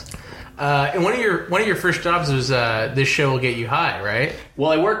sense. And one of your first jobs was This Show Will Get You High, right?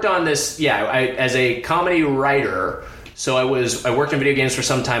 Well, I worked on this. Yeah, as a comedy writer. So I worked in video games for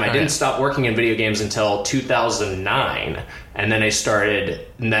some time. I didn't stop working in video games until 2009, and then I started.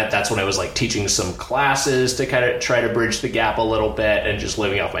 And that's when I was like teaching some classes to kind of try to bridge the gap a little bit, and just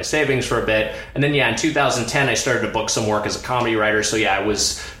living off my savings for a bit. And then in 2010 I started to book some work as a comedy writer. So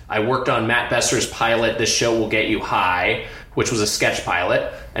I worked on Matt Besser's pilot, This Show Will Get You High, which was a sketch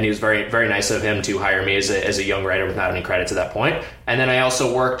pilot, and he was very, very nice of him to hire me as a young writer without any credits at that point. And then I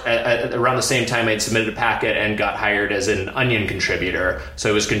also worked around the same time I'd submitted a packet and got hired as an Onion contributor. So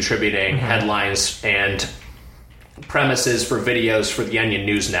I was contributing headlines and premises for videos for the Onion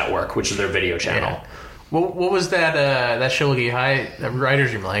News Network, which is their video channel. Yeah. What was that Show Will Get You High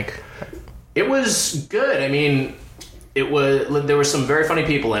writer's room like? It was good. I mean, there were some very funny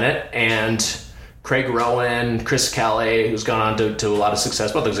people in it, and Craig Rowan, Chris Kelly, who's gone on to a lot of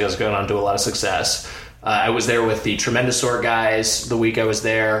success. Both those guys have gone on to a lot of success. I was there with the Tremendosaur guys the week I was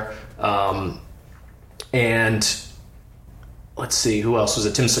there. And let's see, who else was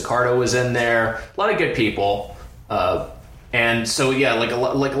it? Tim Sicardo was in there. A lot of good people. And so, yeah, a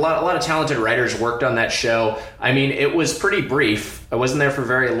lot of talented writers worked on that show. I mean, it was pretty brief. I wasn't there for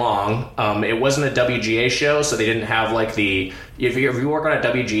very long. It wasn't a WGA show, so they didn't have like if you work on a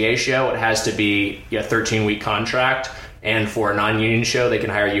WGA show, it has to be a 13-week contract. And for a non-union show, they can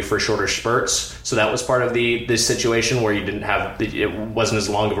hire you for shorter spurts. So that was part of the situation where it wasn't as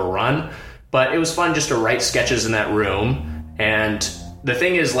long of a run. But it was fun just to write sketches in that room. And the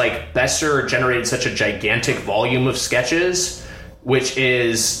thing is, like, Besser generated such a gigantic volume of sketches, which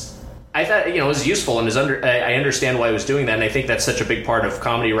is, I thought, it was useful, and I understand why he was doing that, and I think that's such a big part of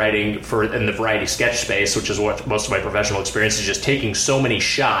comedy writing in the variety sketch space, which is what most of my professional experience is, just taking so many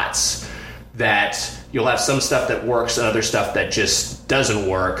shots that you'll have some stuff that works and other stuff that just doesn't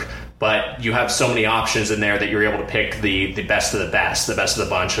work. But you have so many options in there that you're able to pick the best of the best, the best of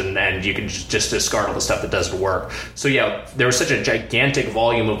the bunch, and you can just discard all the stuff that doesn't work. So yeah, there was such a gigantic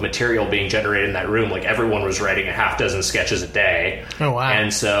volume of material being generated in that room. Like, everyone was writing a half dozen sketches a day. Oh wow!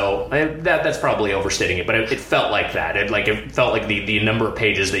 And so that's probably overstating it, but it felt like that. It felt like the number of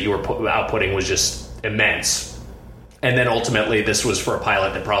pages that you were outputting was just immense. And then ultimately, this was for a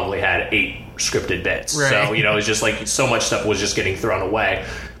pilot that probably had 8 scripted bits. Right. So it was just like so much stuff was just getting thrown away.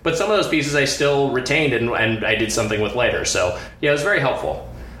 But some of those pieces I still retained and I did something with later. So, yeah, it was very helpful.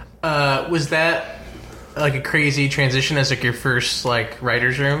 Was that like a crazy transition as like your first like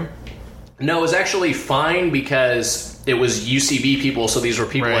writer's room? No, it was actually fine because it was UCB people, so these were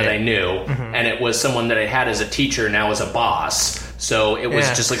people that I knew. Mm-hmm. And it was someone that I had as a teacher, now as a boss. So it was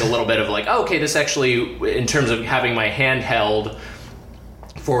just like a little bit of like, oh, okay, this actually, in terms of having my hand held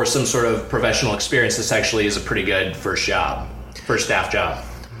for some sort of professional experience, this actually is a pretty good first staff job.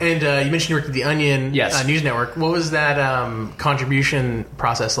 And you mentioned you worked at the Onion News Network. What was that contribution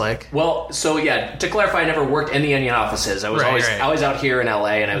process like? Well, so yeah, to clarify, I never worked in the Onion offices. I was always out here in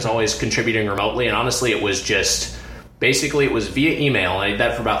LA, and I was always contributing remotely. And honestly, it was basically via email. And I did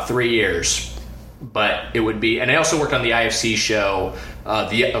that for about 3 years. But it would be, and I also worked on the IFC show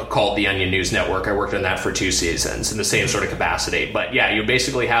called the Onion News Network. I worked on that for 2 seasons in the same sort of capacity. But yeah, you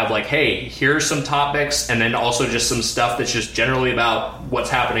basically have like, hey, here's some topics, and then also just some stuff that's just generally about what's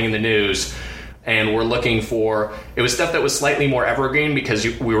happening in the news. And we're looking for, it was stuff that was slightly more evergreen because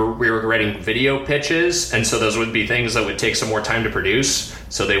we were writing video pitches, and so those would be things that would take some more time to produce,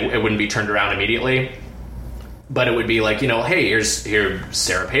 so it wouldn't be turned around immediately. But it would be like, hey, here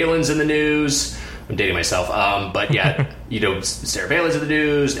Sarah Palin's in the news. I'm dating myself, but yeah, Sarah Palin's in the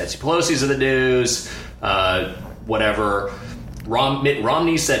news, Nancy Pelosi's in the news, whatever. Mitt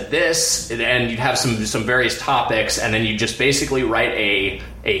Romney said this, and you'd have some various topics, and then you just basically write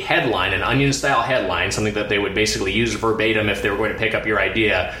a headline, an Onion-style headline, something that they would basically use verbatim if they were going to pick up your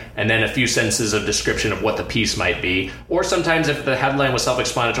idea, and then a few sentences of description of what the piece might be. Or sometimes if the headline was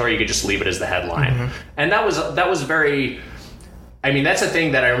self-explanatory, you could just leave it as the headline. Mm-hmm. And that was very... I mean, that's a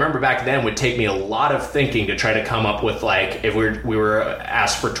thing that I remember back then would take me a lot of thinking to try to come up with, like, if we were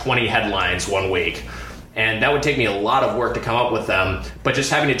asked for 20 headlines one week. And that would take me a lot of work to come up with them. But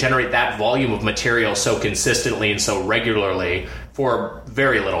just having to generate that volume of material so consistently and so regularly for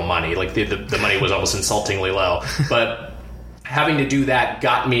very little money, like the money was almost insultingly low. But having to do that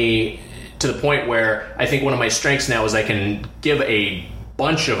got me to the point where I think one of my strengths now is I can give a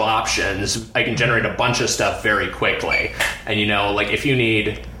bunch of options. I can generate a bunch of stuff very quickly. And, you know, like if you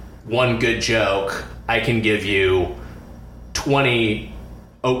need one good joke, I can give you 20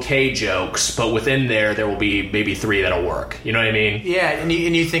 okay jokes, but within there will be maybe 3 that'll work. You know what I mean? Yeah, and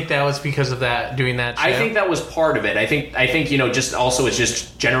you think that was because of that, doing that show? I think that was part of it. I think, you know, just also it's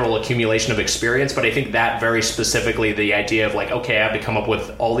just general accumulation of experience, but I think that very specifically, the idea of like, okay, I have to come up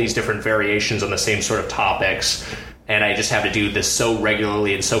with all these different variations on the same sort of topics, and I just have to do this so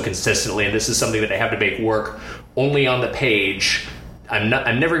regularly and so consistently, and this is something that I have to make work only on the page.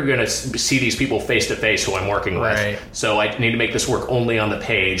 I'm never going to see these people face to face who I'm working with. Right. So I need to make this work only on the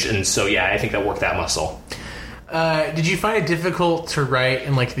page. And so, yeah, I think that worked that muscle. Did you find it difficult to write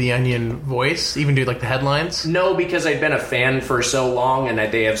in like the Onion voice, even do like the headlines? No, because I'd been a fan for so long, and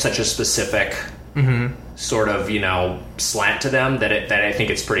they have such a specific sort of, you know, slant to them that I think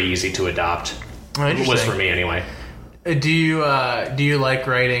it's pretty easy to adopt. Oh, it was for me anyway. Do you like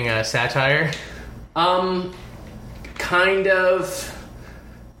writing satire? Kind of.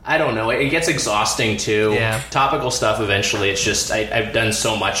 I don't know. It gets exhausting too. Yeah. Topical stuff. Eventually, it's just I've done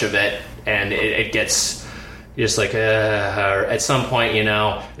so much of it, and it gets just like at some point, you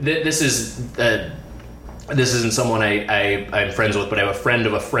know. This isn't someone I'm friends with, but I have a friend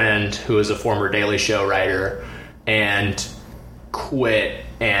of a friend who is a former Daily Show writer and quit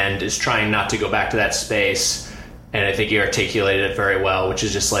and is trying not to go back to that space. And I think he articulated it very well, which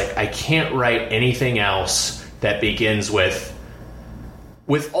is just like, I can't write anything else that begins with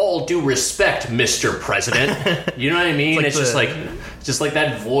all due respect, Mr. President. You know what I mean? It's just like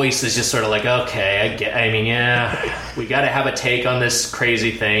that voice is just sort of like, okay, we got to have a take on this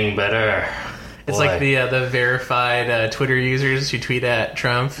crazy thing, but it's like the verified Twitter users who tweet at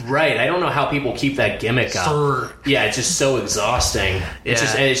Trump. Right. I don't know how people keep that gimmick up. Sir. Yeah, it's just so exhausting.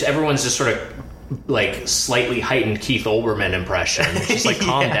 It's everyone's just sort of like slightly heightened Keith Olbermann impression. It's just like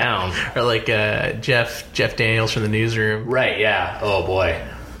calm down. Or like Jeff Daniels from the Newsroom. Right, yeah. Oh boy.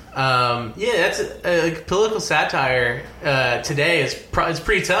 That's like political satire today is it's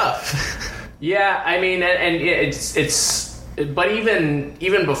pretty tough. Yeah, I mean, and it's but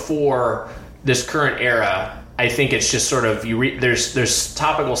even before this current era, I think it's just sort of there's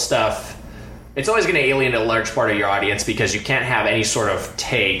topical stuff. It's always going to alienate a large part of your audience because you can't have any sort of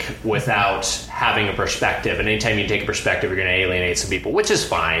take without having a perspective. And anytime you take a perspective, you're going to alienate some people, which is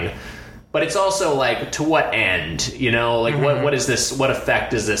fine. But it's also like, to what end? You know, like what is this? What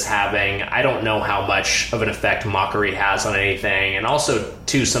effect is this having? I don't know how much of an effect mockery has on anything. And also,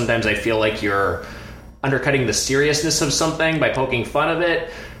 too, sometimes I feel like you're undercutting the seriousness of something by poking fun of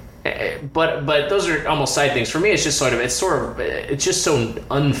it. But those are almost side things. For me, it's just it's just so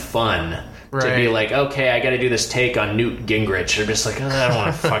unfun. Right. To be like, okay, I got to do this take on Newt Gingrich. You're just like, I don't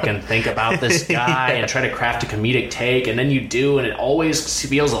want to fucking think about this guy and try to craft a comedic take. And then you do, and it always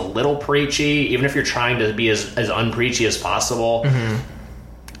feels a little preachy, even if you're trying to be as unpreachy as possible. Mm-hmm.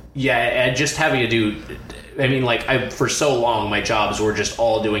 Yeah, and just having to do... I mean, like, for so long, my jobs were just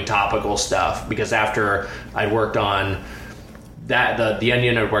all doing topical stuff. Because after I'd worked on... The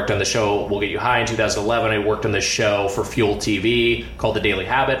Onion, I worked on the show We'll Get You High in 2011. I worked on this show for Fuel TV called The Daily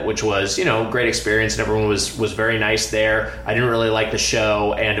Habit, which was, you know, great experience, and everyone was very nice there. I didn't really like the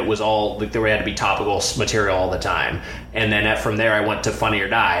show, and it was all like there had to be topical material all the time. And then from there, I went to Funny or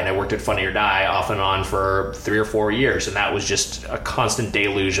Die, and I worked at Funny or Die off and on for 3 or 4 years, and that was just a constant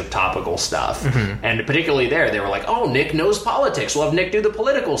deluge of topical stuff. Mm-hmm. And particularly there, they were like, "Oh, Nick knows politics. We'll have Nick do the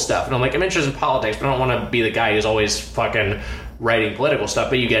political stuff." And I'm like, I'm interested in politics, but I don't want to be the guy who's always fucking writing political stuff.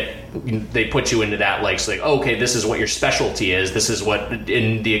 But they put you into that, like, so like, okay, this is what your specialty is. This is what,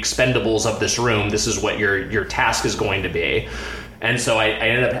 in the expendables of this room, this is what your task is going to be. And so I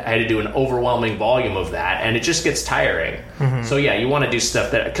had to do an overwhelming volume of that, and it just gets tiring. Mm-hmm. So yeah, you want to do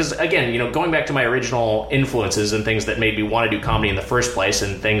stuff that, because again, you know, going back to my original influences and things that made me want to do comedy in the first place,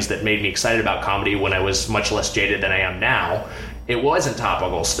 and things that made me excited about comedy when I was much less jaded than I am now, it wasn't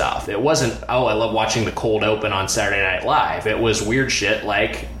topical stuff. It wasn't, oh, I love watching the cold open on Saturday Night Live. It was weird shit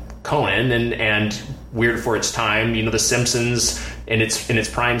like Conan and weird for its time, you know, The Simpsons in its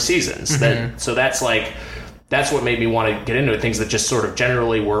prime seasons. Mm-hmm. That's what made me want to get into it. Things that just sort of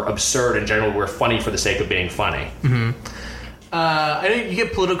generally were absurd and generally were funny for the sake of being funny. Mm-hmm. I know you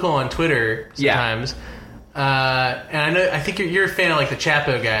get political on Twitter sometimes. And I think you're a fan of like the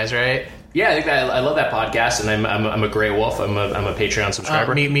Chapo guys, right? Yeah, I think I love that podcast, and I'm a Grey Wolf. I'm a Patreon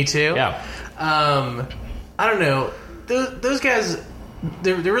subscriber. Me too. Yeah. I don't know. Those guys,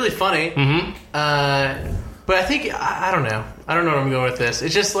 they're really funny. Mm-hmm. But I think I don't know. I don't know where I'm going with this.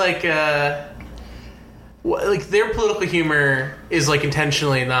 It's just like their political humor is like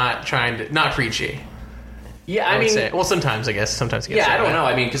intentionally not preachy. Yeah, I would say. Well, sometimes I guess. Sometimes. Yeah, I don't know.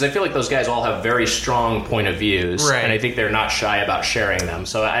 I mean, because I feel like those guys all have very strong point of views, right. And I think they're not shy about sharing them.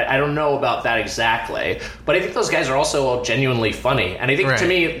 So I don't know about that exactly, but I think those guys are also all genuinely funny. And I think to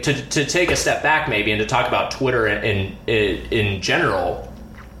me, to take a step back maybe and to talk about Twitter in general,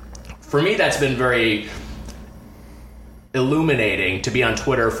 for me that's been very illuminating to be on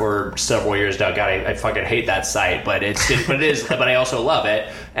Twitter for several years now. God, I fucking hate that site, but it is. But I also love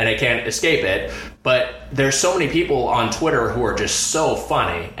it, and I can't escape it. But there's so many people on Twitter who are just so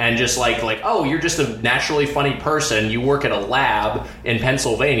funny and just like, oh, you're just a naturally funny person. You work at a lab in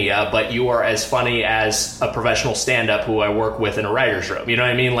Pennsylvania, but you are as funny as a professional stand-up who I work with in a writer's room. You know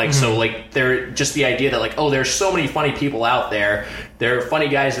what I mean? Like, so like, they're just the idea that like, oh, there's so many funny people out there. There are funny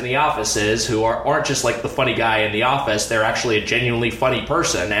guys in the offices who aren't just like the funny guy in the office. They're actually a genuinely funny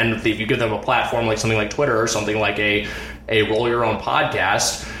person. And if you give them a platform like something like Twitter or something like a roll your own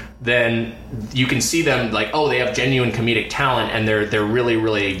podcast, then you can see them like, oh, they have genuine comedic talent and they're really,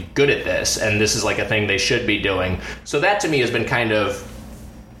 really good at this. And this is like a thing they should be doing. So that to me has been kind of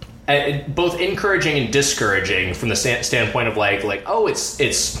both encouraging and discouraging from the standpoint of like, oh,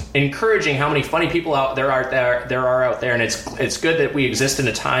 it's encouraging how many funny people there are out there. And it's good that we exist in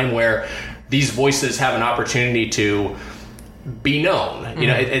a time where these voices have an opportunity to be known. You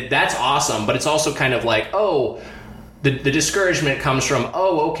know, that's awesome. But it's also kind of like, oh, the discouragement comes from,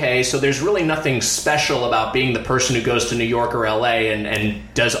 oh, okay, so there's really nothing special about being the person who goes to New York or LA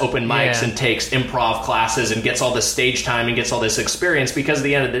and does open mics and takes improv classes and gets all this stage time and gets all this experience, because at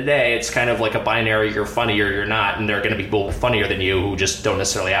the end of the day, it's kind of like a binary, you're funny or you're not, and there are going to be people funnier than you who just don't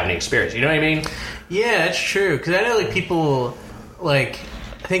necessarily have any experience. You know what I mean? Yeah, that's true, because I know like people, like,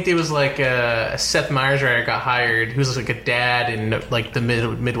 I think there was like a Seth Meyers writer got hired who's like a dad in like the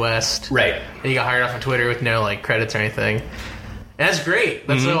Midwest, right? And he got hired off on Twitter with no like credits or anything. And that's great.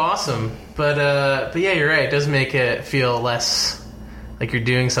 That's so awesome. But yeah, you're right. It does make it feel less like you're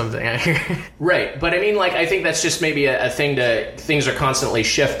doing something out here. Right. But I mean, like, I think that's just maybe a thing things are constantly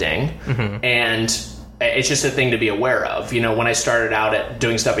shifting, and it's just a thing to be aware of. You know, when I started out at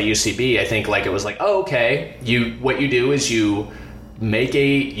doing stuff at UCB, I think like it was like, oh, okay, what you do is you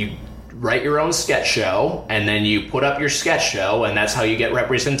write your own sketch show, and then you put up your sketch show, and that's how you get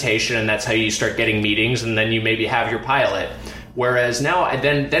representation, and that's how you start getting meetings, and then you maybe have your pilot. Whereas now,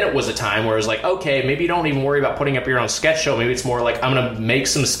 then it was a time where it was like, okay, maybe you don't even worry about putting up your own sketch show. Maybe it's more like, I'm going to make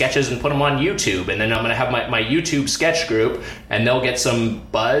some sketches and put them on YouTube, and then I'm going to have my YouTube sketch group, and they'll get some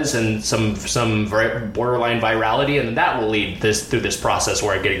buzz and some borderline virality, and then that will lead through this process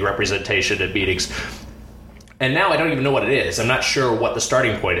where I'm getting representation at meetings. And now I don't even know what it is. I'm not sure what the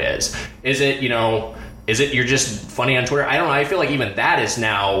starting point is. Is it you're just funny on Twitter? I don't know. I feel like even that is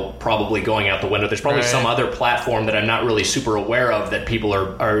now probably going out the window. There's probably some other platform that I'm not really super aware of that people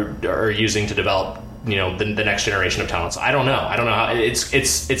are using to develop, you know, the next generation of talent. So I don't know. I don't know how it's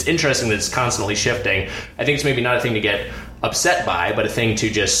interesting that it's constantly shifting. I think it's maybe not a thing to get upset by, but a thing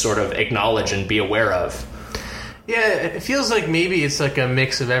to just sort of acknowledge and be aware of. Yeah, it feels like maybe it's like a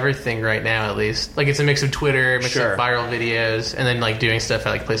mix of everything right now, at least. Like it's a mix of Twitter, a mix of viral videos, and then like doing stuff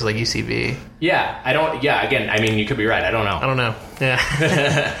at like places like UCB. Yeah, again, I mean, you could be right. I don't know.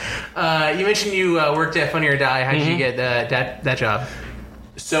 Yeah. You mentioned you worked at Funny or Die. How did you get that job?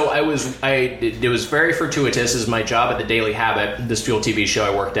 So it was very fortuitous. As my job at the Daily Habit, this Fuel TV show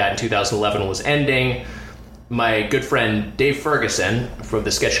I worked at in 2011, was ending. My good friend Dave Ferguson from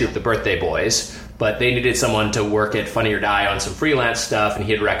the sketch group The Birthday Boys, but they needed someone to work at Funny or Die on some freelance stuff, and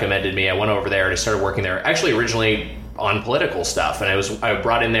he had recommended me. I went over there and I started working there, actually originally on political stuff, and I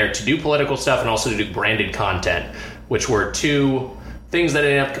brought in there to do political stuff and also to do branded content, which were two things that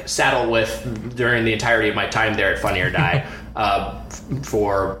I ended up saddled with during the entirety of my time there at Funny or Die,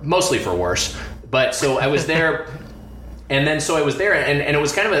 mostly for worse. But so I was there. And then so I was there, and it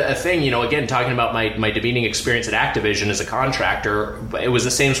was kind of a thing, you know, again, talking about my demeaning experience at Activision as a contractor. It was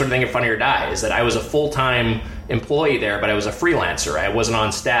the same sort of thing at Funny or Die, is that I was a full-time employee there, but I was a freelancer. I wasn't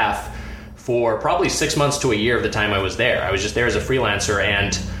on staff for probably 6 months to a year of the time I was there. I was just there as a freelancer,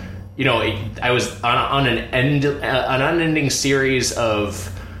 and, you know, I was on an unending series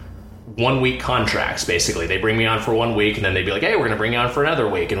of 1-week contracts. Basically, they bring me on for 1 week, and then they'd be like, "Hey, we're going to bring you on for another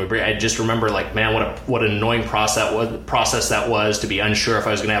week." And I just remember, like, man, what an annoying process that was, to be unsure if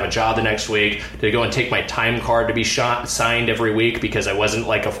I was going to have a job the next week, to go and take my time card to be signed every week because I wasn't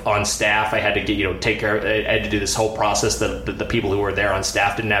like on staff. I had to get take care. I had to do this whole process that the people who were there on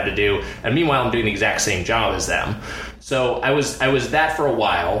staff didn't have to do. And meanwhile, I'm doing the exact same job as them. So I was that for a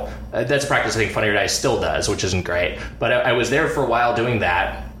while. That's a practice I think Funny or Die still does, which isn't great. But I was there for a while doing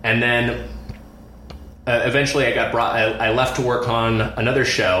that. And then eventually I got I left to work on another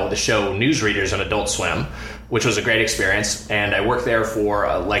show, the show Newsreaders on Adult Swim, which was a great experience. And I worked there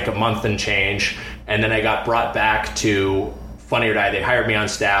for like a month and change. And then I got brought back to Funny or Die. They hired me on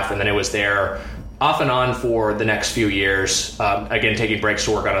staff, and then I was there off and on for the next few years, again, taking breaks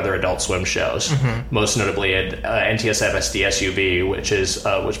to work on other Adult Swim shows, most notably at NTSF SDSUV,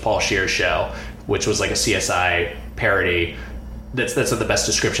 which Paul Scheer's show, which was like a CSI parody. That's not the best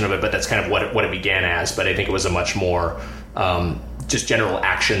description of it, but that's kind of what it began as. But I think it was a much more just general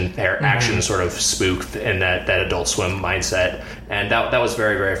action sort of spook in that Adult Swim mindset, and that was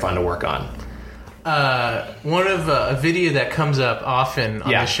very, very fun to work on. One of a video that comes up often on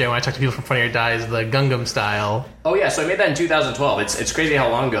the show when I talk to people from Funny or Die is the Gangnam Style. Oh yeah, so I made that in 2012. It's crazy how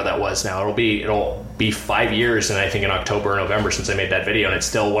long ago that was now. It'll be 5 years, and I think in October or November since I made that video, and it's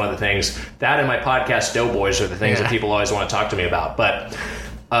still one of the things. That and my podcast Doughboys are the things that people always want to talk to me about. But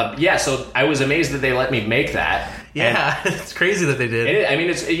so I was amazed that they let me make that. Yeah, it's crazy that they did.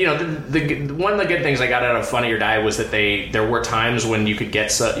 It's the one of the good things I got out of Funny or Die was that there were times when you could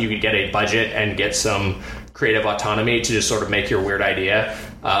get a budget and get some creative autonomy to just sort of make your weird idea.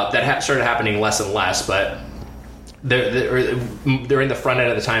 That started happening less and less, but during the front end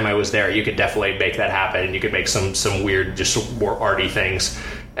of the time I was there, you could definitely make that happen, and you could make some weird, just more arty things.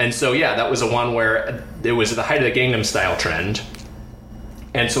 And so that was the one where it was at the height of the Gangnam Style trend,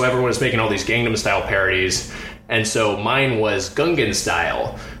 and so everyone was making all these Gangnam Style parodies. And so mine was Gungan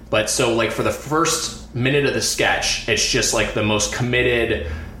Style. But so like for the first minute of the sketch, it's just like the most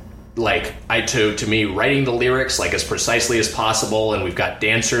committed, like to me, writing the lyrics like as precisely as possible. And we've got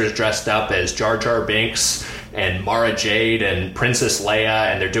dancers dressed up as Jar Jar Binks and Mara Jade and Princess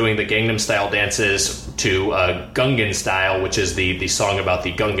Leia, and they're doing the Gangnam Style dances to Gungan Style, which is the song about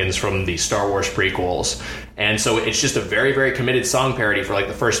the Gungans from the Star Wars prequels. And so it's just a very, very committed song parody for like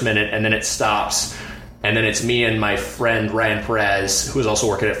the first minute, and then it stops. And then it's me and my friend Ryan Perez, who is also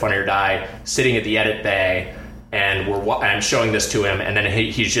working at Funny or Die, sitting at the edit bay, and I'm showing this to him, and then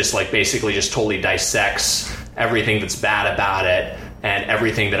he's just like basically just totally dissects everything that's bad about it and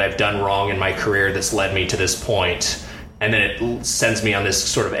everything that I've done wrong in my career that's led me to this point. And then it sends me on this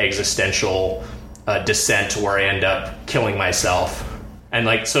sort of existential descent where I end up killing myself. And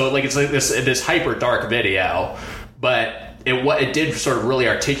it's like this hyper dark video, but it did sort of really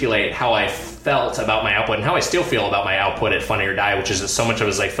articulate how I felt about my output and how I still feel about my output at Funny or Die, which is that so much of it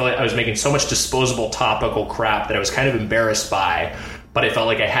was like I was making so much disposable topical crap that I was kind of embarrassed by, but I felt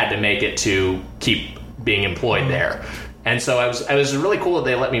like I had to make it to keep being employed there. And so I was really cool that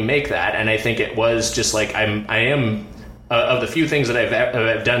they let me make that, and I think it was just like I am of the few things that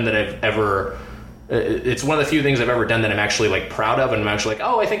I've done that I've ever. It's one of the few things I've ever done that I'm actually like proud of, and I'm actually like,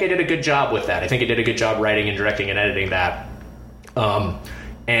 I think I did a good job with that. I think I did a good job writing and directing and editing that.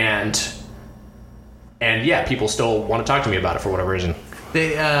 And people still want to talk to me about it for whatever reason.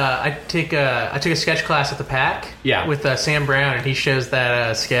 I took a sketch class at the PAC with Sam Brown, and he shows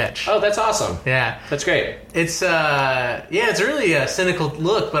that sketch. Oh, that's awesome. Yeah. That's great. It's it's a really cynical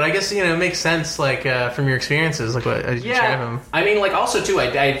look, but I guess it makes sense from your experiences, like what you describe them. I mean, like also too,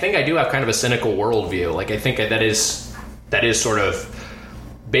 I think I do have kind of a cynical worldview. Like I think that is sort of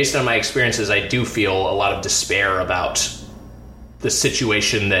based on my experiences. I do feel a lot of despair about the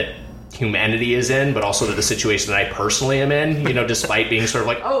situation that humanity is in, but also to the situation that I personally am in, despite being sort of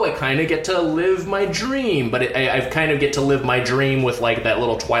like, I kind of get to live my dream, but I've kind of get to live my dream with like that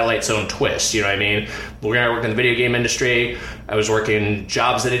little Twilight Zone twist, you know what I mean? When I worked in the video game industry, I was working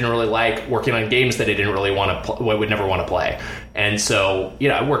jobs that I didn't really like, working on games that I didn't really want to would never want to play. And so,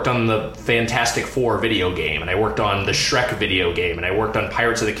 I worked on the Fantastic Four video game, and I worked on the Shrek video game, and I worked on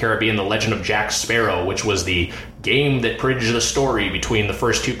Pirates of the Caribbean, The Legend of Jack Sparrow, which was the game that bridged the story between the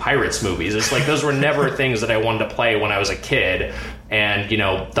first two Pirates movies. It's like those were never things that I wanted to play when I was a kid, and,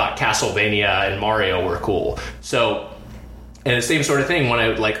 thought Castlevania and Mario were cool. So, and the same sort of thing when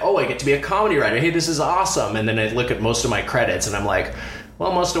I I get to be a comedy writer. Hey, this is awesome. And then I look at most of my credits, and I'm like,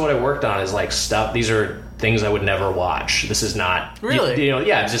 well, most of what I worked on is like stuff. These are things I would never watch. This is not really,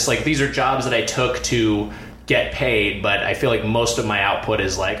 it's just like these are jobs that I took to get paid. But I feel like most of my output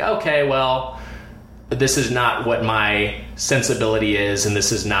is like, okay, well, this is not what my sensibility is, and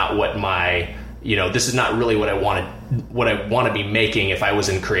this is not what my, this is not really what I want to be making if I was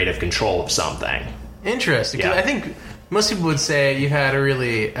in creative control of something. Interesting. Yeah. I think most people would say you've had a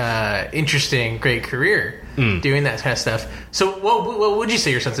really interesting, great career doing that kind of stuff. So what would you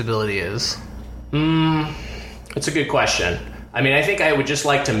say your sensibility is? It's a good question. I mean, I think I would just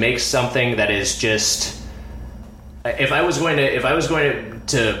like to make something that is just... If I was going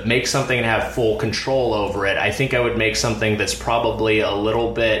to make something and have full control over it, I think I would make something that's probably a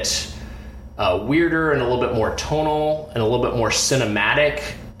little bit weirder and a little bit more tonal and a little bit more cinematic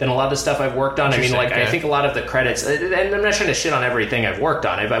than a lot of the stuff I've worked on. I mean, like, okay. I think a lot of the credits, and I'm not trying to shit on everything I've worked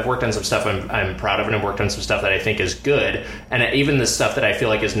on. I've worked on some stuff I'm proud of, and I've worked on some stuff that I think is good. And even the stuff that I feel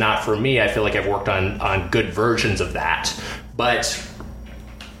like is not for me, I feel like I've worked on good versions of that. But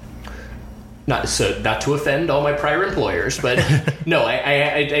not to offend all my prior employers, but no,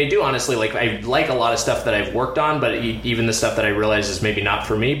 I do honestly like. I like a lot of stuff that I've worked on, but even the stuff that I realize is maybe not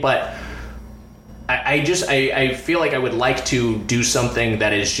for me. But I feel like I would like to do something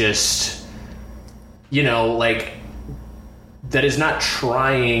that is just, like, that is not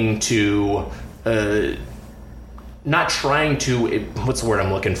trying to. What's the word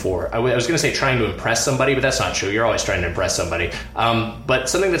I'm looking for? I was going to say trying to impress somebody, but that's not true. You're always trying to impress somebody. But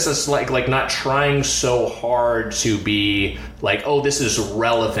something that's just like not trying so hard to be like, oh, this is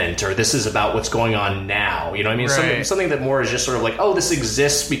relevant, or this is about what's going on now. You know what I mean? Right. Something that more is just sort of like, oh, this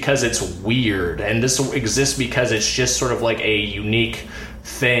exists because it's weird, and this exists because it's just sort of like a unique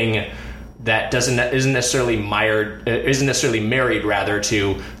thing that isn't necessarily married rather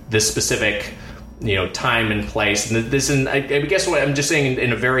to this specific time and place. And I guess what I'm just saying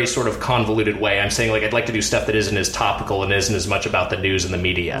in a very sort of convoluted way, I'm saying like I'd like to do stuff that isn't as topical and isn't as much about the news and the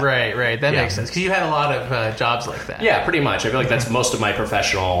media. Right. That makes sense, because you had a lot of jobs like that. Yeah, pretty much. I feel like that's most of my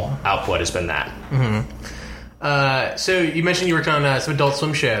professional output has been that. Mm-hmm. So you mentioned you worked on some Adult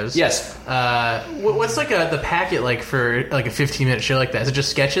Swim shows. Yes. What's like the packet like for like a 15-minute show like that? Is it just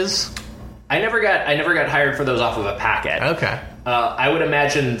sketches? I never got hired for those off of a packet. Okay. I would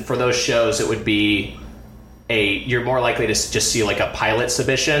imagine for those shows it would be you're more likely to just see like a pilot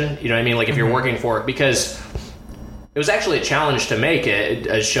submission. You know what I mean? Like if you're working for it, because it was actually a challenge to make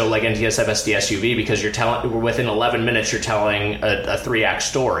a show like NTSF SDSUV, because within 11 minutes you're telling a 3-act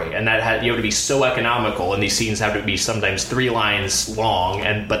story, and that you have to be so economical, and these scenes have to be sometimes 3 lines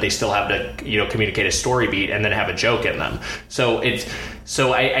long, but they still have to communicate a story beat and then have a joke in them. So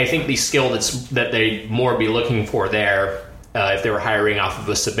I think the skill that they more be looking for there, if they were hiring off of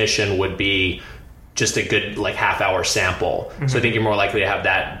a submission, would be just a good like half-hour sample. Mm-hmm. So I think you're more likely to have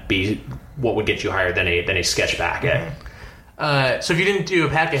that be what would get you hired than a sketch packet. Mm-hmm. So if you didn't do a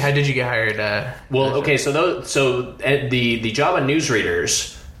packet, how did you get hired? The job on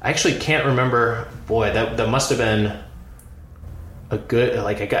newsreaders, I actually can't remember. Boy, that must have been a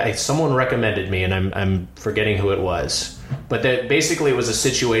good someone recommended me, and I'm forgetting who it was. But basically it was a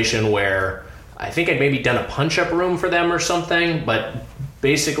situation where I think I'd maybe done a punch-up room for them or something, but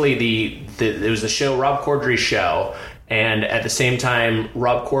basically it was the show, Rob Corddry's show, and at the same time,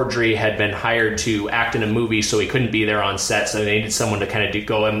 Rob Corddry had been hired to act in a movie, so he couldn't be there on set, so they needed someone to kind of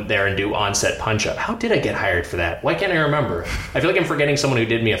go in there and do on-set punch-up. How did I get hired for that? Why can't I remember? I feel like I'm forgetting someone who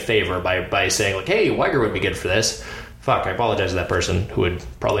did me a favor by saying, like, hey, Wiger would be good for this. Fuck, I apologize to that person who would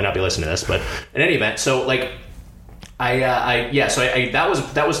probably not be listening to this, but in any event, so, like...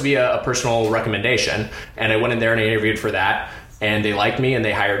 that was via a personal recommendation, and I went in there and I interviewed for that, and they liked me and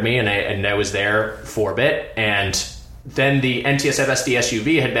they hired me, and I was there for a bit. And then the NTSF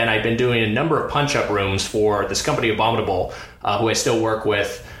SDSUV I'd been doing a number of punch-up rooms for this company, Abominable, who I still work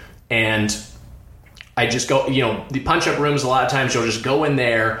with, and I just go, the punch-up rooms, a lot of times you'll just go in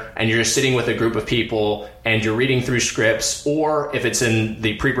there and you're just sitting with a group of people and you're reading through scripts, or if it's in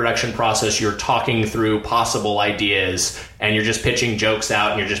the pre-production process, you're talking through possible ideas and you're just pitching jokes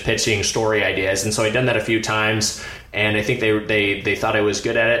out and you're just pitching story ideas. And so I'd done that a few times, and I think they thought I was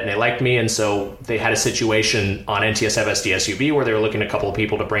good at it and they liked me, and so they had a situation on NTSF SDSUV where they were looking at a couple of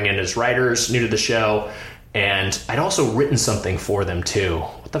people to bring in as writers new to the show. And I'd also written something for them too.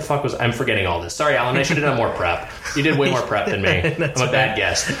 What the fuck I'm forgetting all this. Sorry, Alan, I should have done more prep. You did way more prep than me. I'm a bad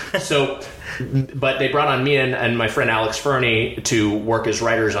guest. So, but they brought on me and my friend Alex Fernie to work as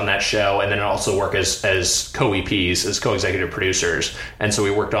writers on that show, and then also work as co-EPs, as co-executive producers. And so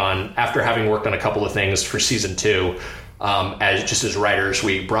we worked on, after having worked on a couple of things for season 2, as writers,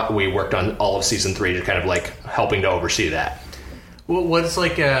 we worked on all of season 3 to kind of like helping to oversee that. What's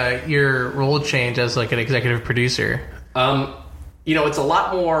like your role change as like an executive producer? It's a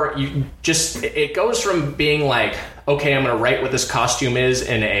lot more. It goes from being like, okay, I'm going to write what this costume is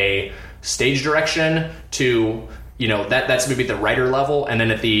in a stage direction to, you know, that's maybe the writer level, and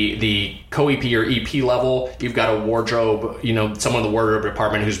then at the co-EP or EP level, you've got a wardrobe, you know, someone in the wardrobe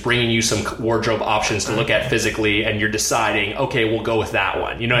department who's bringing you some wardrobe options to look at physically, and you're deciding, okay, we'll go with that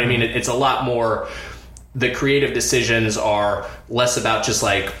one. You know what I mean? It's a lot more, the creative decisions are less about just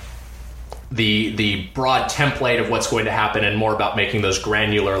like the broad template of what's going to happen, and more about making those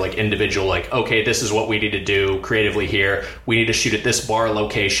granular, like individual, like, okay, this is what we need to do creatively here. We need to shoot at this bar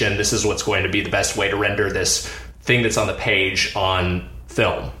location. This is what's going to be the best way to render this thing that's on the page on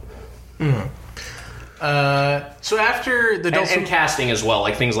film. So after the and casting as well,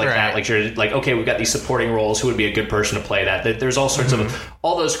 like things like that, like you're like, okay, we've got these supporting roles, who would be a good person to play that? There's all sorts of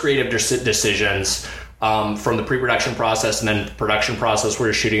all those creative decisions from the pre-production process, and then production process where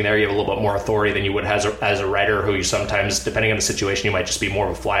you're shooting there. You have a little bit more authority than you would as a writer, who you sometimes, depending on the situation, you might just be more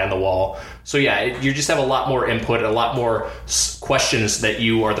of a fly on the wall. So yeah, you just have a lot more input, a lot more questions that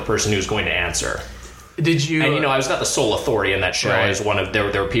you are the person who's going to answer. Did you? And, you know, I was not the sole authority in that show. Right. As one of there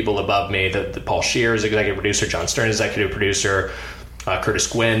were people above me. The Paul Scheer is executive producer, John Stern is executive producer, Curtis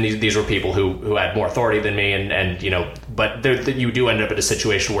Gwynn. These were people who had more authority than me, and you know, but you do end up in a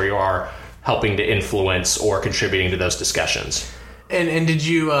situation where you are helping to influence or contributing to those discussions. And did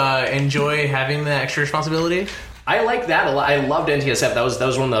you enjoy having the extra responsibility? I like that a lot. I loved NTSF. That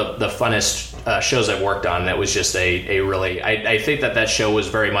was one of the funnest shows I've worked on. That was just a really. I think that show was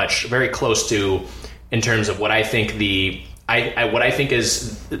very close to, in terms of what I think what I think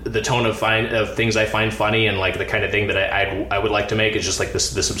is the tone of things I find funny, and like the kind of thing that I would like to make is just like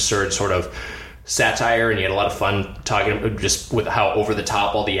this absurd sort of satire, and you had a lot of fun talking just with how over the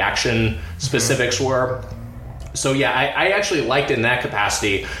top all the action specifics were. So yeah, I actually liked it in that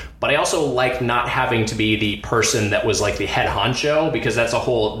capacity, but I also like not having to be the person that was like the head honcho, because that's a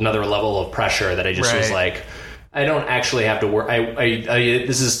whole another level of pressure that I just was like, I don't actually have to work.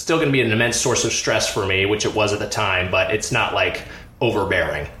 This is still going to be an immense source of stress for me, which it was at the time, but it's not like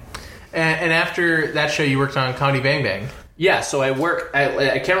overbearing. And after that show, you worked on Comedy Bang Bang. Yeah, so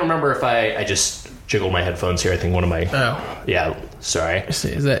I can't remember if I just jiggled my headphones here. I think one of my... Oh. Yeah, sorry. Is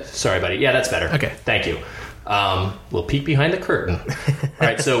that... Sorry, buddy. Yeah, that's better. Okay. Thank you. We'll peek behind the curtain. All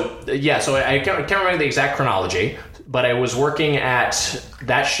right, so I can't remember the exact chronology, but I was working at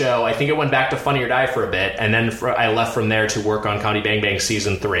that show. I think it went back to Funny or Die for a bit, and then I left from there to work on Comedy Bang Bang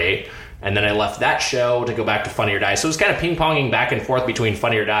Season 3, and then I left that show to go back to Funny or Die. So it was kind of ping-ponging back and forth between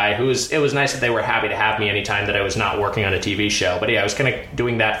Funny or Die. It was nice that they were happy to have me anytime that I was not working on a TV show. But yeah, I was kind of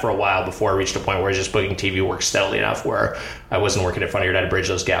doing that for a while before I reached a point where I was just booking TV work steadily enough where I wasn't working at Funny or Die to bridge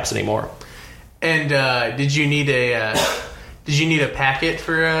those gaps anymore. And did you need a packet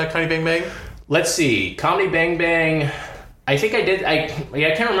for Comedy Bang Bang? Let's see. Comedy Bang Bang, I think I did. I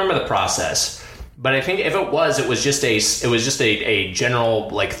can't remember the process, but I think if it was just a general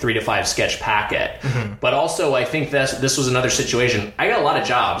like 3 to 5 sketch packet. Mm-hmm. But also, I think this was another situation. I got a lot of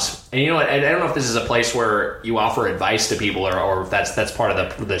jobs, and you know what? I don't know if this is a place where you offer advice to people, or if that's part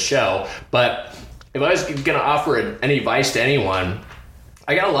of the show. But if I was going to offer any advice to anyone,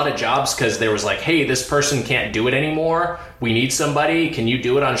 I got a lot of jobs because there was like, hey, this person can't do it anymore. We need somebody. Can you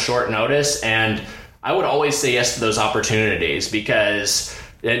do it on short notice? And I would always say yes to those opportunities, because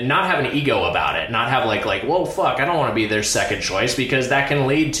not have an ego about it, not have like, well, fuck, I don't want to be their second choice, because that can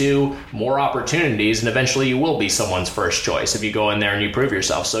lead to more opportunities, and eventually you will be someone's first choice if you go in there and you prove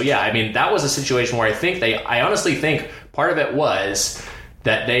yourself. So yeah, I mean, that was a situation where I honestly think part of it was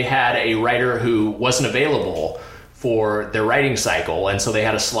that they had a writer who wasn't available for their writing cycle, and so they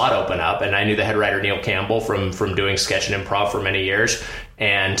had a slot open up, and I knew the head writer Neil Campbell from doing sketch and improv for many years,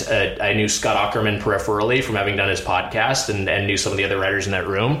 and I knew Scott Aukerman peripherally from having done his podcast, and knew some of the other writers in that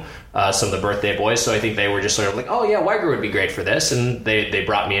room, some of the Birthday Boys, so I think they were just sort of like, oh yeah, Wiger would be great for this, and they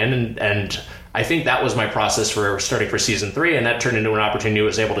brought me in, and I think that was my process for starting for season 3, and that turned into an opportunity. I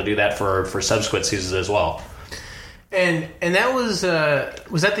was able to do that for subsequent seasons as well. And that was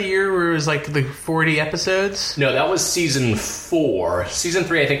that the year where it was like the 40 episodes? No, that was season 4. Season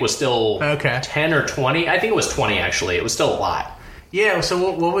 3, I think, was still 10 or 20. I think it was 20, actually. It was still a lot. Yeah,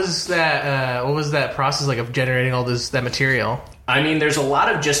 so what was that? What was that process like of generating all that material? I mean, there's a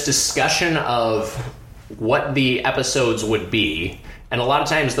lot of just discussion of what the episodes would be, and a lot of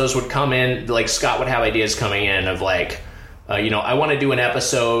times those would come in, like Scott would have ideas coming in of like, I want to do an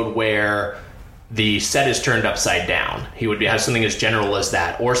episode where the set is turned upside down. He would have something as general as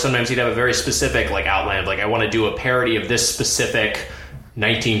that. Or sometimes he'd have a very specific like outline of like, I want to do a parody of this specific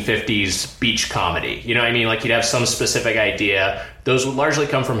 1950s beach comedy. You know what I mean? Like he'd have some specific idea. Those would largely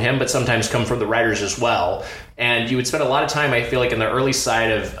come from him, but sometimes come from the writers as well. And you would spend a lot of time, I feel like, in the early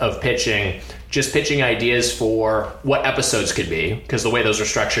side of pitching, just pitching ideas for what episodes could be, because the way those were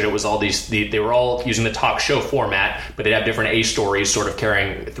structured, it was all they were all using the talk show format, but they'd have different A stories sort of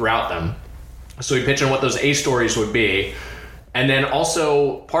carrying throughout them. So we pitched on what those A stories would be, and then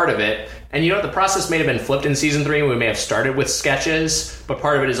also part of it, and the process may have been flipped in season 3, we may have started with sketches, but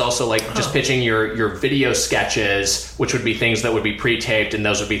part of it is also like just pitching your video sketches, which would be things that would be pre-taped, and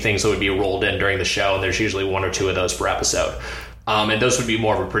those would be things that would be rolled in during the show, and there's usually 1 or 2 of those per episode. And those would be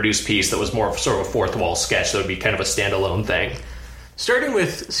more of a produced piece that was more of sort of a fourth wall sketch that would be kind of a standalone thing. Starting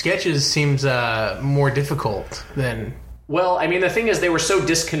with sketches seems more difficult than... Well, I mean, the thing is, they were so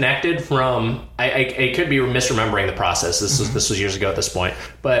disconnected from... I could be misremembering the process. This was years ago at this point.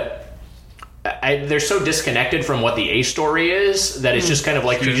 But they're so disconnected from what the A story is that it's just kind of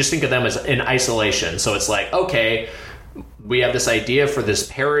like you just think of them as in isolation. So it's like, okay, we have this idea for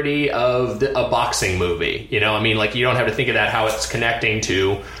this parody of a boxing movie. I mean, like, you don't have to think of that, how it's connecting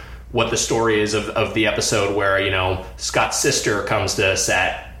to what the story is of the episode where, Scott's sister comes to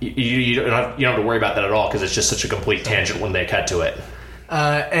set. You don't have to worry about that at all, because it's just such a complete tangent when they cut to it.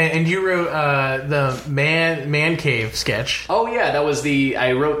 And you wrote the man cave sketch. Oh yeah,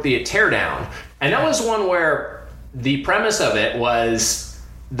 I wrote the teardown, and that was one where the premise of it was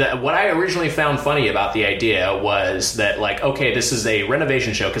that what I originally found funny about the idea was that, like, okay, this is a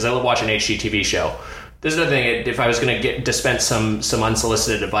renovation show, because I love watching HGTV show. This is the thing. If I was going to dispense some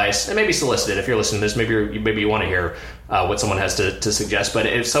unsolicited advice, and maybe solicited, if you're listening to this, maybe you want to hear what someone has to suggest. But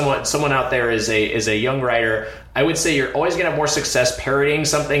if someone out there is a young writer, I would say you're always going to have more success parodying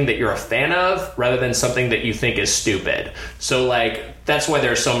something that you're a fan of rather than something that you think is stupid. So, like, that's why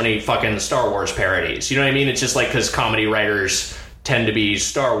there's so many fucking Star Wars parodies. You know what I mean? It's just like because comedy writers tend to be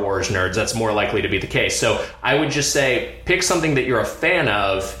Star Wars nerds. That's more likely to be the case. So I would just say pick something that you're a fan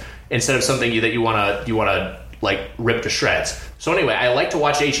of, instead of something that you want to like rip to shreds. So anyway, I like to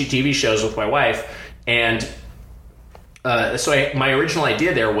watch HGTV shows with my wife, and my original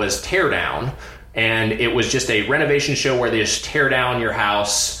idea there was Teardown, and it was just a renovation show where they just tear down your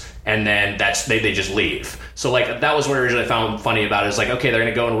house, and then they just leave. So, like, that was what I originally found funny about it. Is like, okay, they're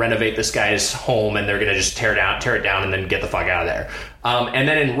going to go and renovate this guy's home, and they're going to just tear it down, and then get the fuck out of there. And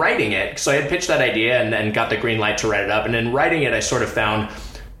then in writing it, so I had pitched that idea and then got the green light to write it up, and in writing it, I sort of found...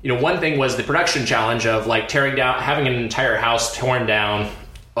 one thing was the production challenge of, like, having an entire house torn down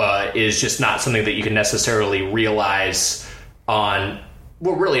is just not something that you can necessarily realize on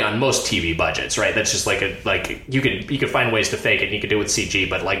most TV budgets, right? That's just you could find ways to fake it, and you could do it with CG,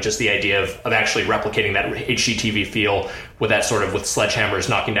 but like just the idea of actually replicating that HGTV feel with sledgehammers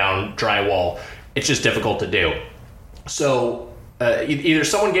knocking down drywall, it's just difficult to do. So either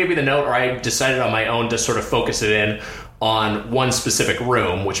someone gave me the note, or I decided on my own to sort of focus it in on one specific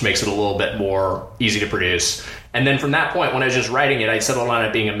room, which makes it a little bit more easy to produce. And then from that point, when I was just writing it, I settled on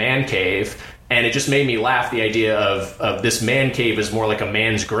it being a man cave, and it just made me laugh, the idea of this man cave is more like a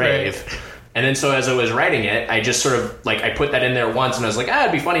man's grave. Right. And then so as I was writing it, I just sort of, like, I put that in there once, and I was like,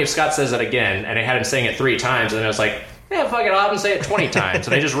 it'd be funny if Scott says it again. And I had him saying it 3 times, and then I was like, yeah, fuck it, I'll have him say it 20 times.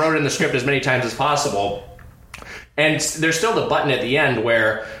 And I just wrote it in the script as many times as possible. And there's still the button at the end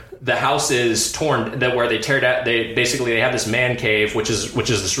where the house is torn, where they tear down. They have this man cave, which is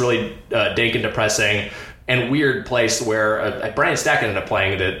this really dank and depressing and weird place where Brian Stack ended up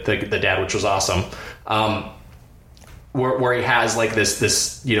playing the dad, which was awesome. Where he has like this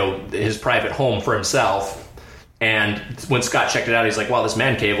his private home for himself. And when Scott checked it out, he's like, wow, this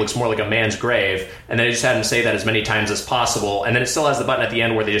man cave looks more like a man's grave. And then I just had him say that as many times as possible. And then it still has the button at the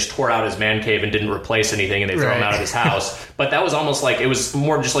end where they just tore out his man cave and didn't replace anything, and they threw him out of his house. But that was almost like, it was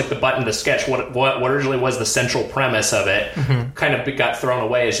more just like the button to sketch what originally was the central premise of it, kind of got thrown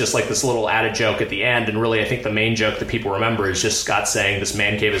away as just like this little added joke at the end. And really, I think the main joke that people remember is just Scott saying this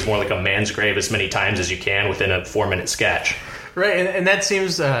man cave is more like a man's grave as many times as you can within a 4-minute sketch. Right, and that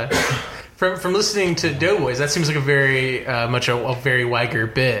seems... From listening to Doughboys, that seems like a very much a very Wiger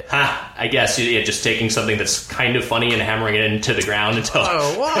bit. I guess just taking something that's kind of funny and hammering it into the ground until.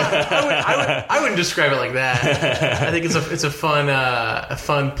 Oh, well, I wouldn't describe it like that. I think it's a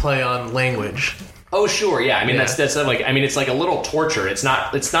fun play on language. Oh, sure, yeah. I mean that's like, I mean, it's like a little torture. It's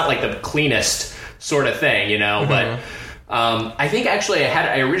not like the cleanest sort of thing, Mm-hmm. But I think actually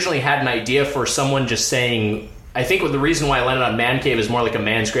I originally had an idea for someone just saying. I think the reason why I landed on man cave is more like a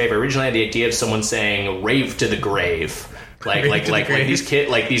man's grave. I originally had the idea of someone saying "rave to the grave," like these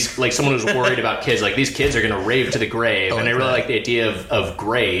kids, like someone who's worried about kids, like these kids are going to rave to the grave, and I really like the idea of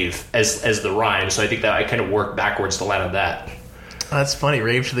grave as the rhyme. So I think that I kind of worked backwards to land on that. Oh, that's funny.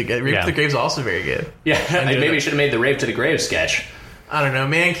 Rave to the grave is also very good. Yeah, maybe I should have made the rave to the grave sketch. I don't know.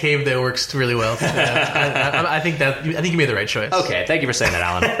 Man Cave though works really well. I think you made the right choice. Okay, thank you for saying that,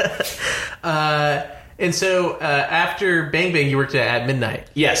 Alan. And so after Bang Bang, you worked at Midnight.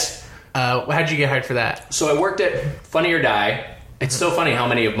 Yes. How'd you get hired for that? So I worked at Funny or Die. It's so funny how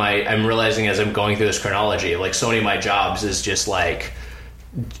many of I'm realizing as I'm going through this chronology, like so many of my jobs is just like,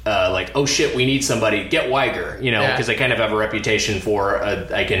 oh shit, we need somebody, get Wiger, because I kind of have a reputation for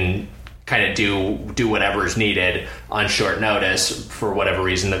I can kind of do whatever's needed on short notice for whatever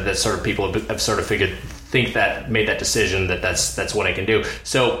reason that sort of people have sort of made that decision that's what I can do.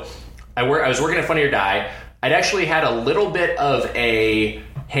 So I was working at Funny or Die. I'd actually had a little bit of a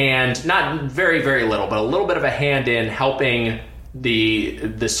hand, not very, very little, but a little bit of a hand in helping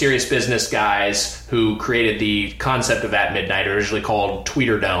the serious business guys who created the concept of At Midnight, originally called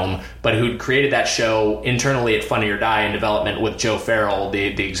Tweeterdome, but who'd created that show internally at Funny or Die in development with Joe Farrell,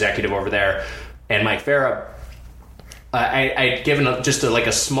 the executive over there, and Mike Farah. I'd given just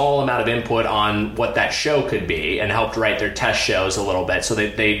a small amount of input on what that show could be and helped write their test shows a little bit. So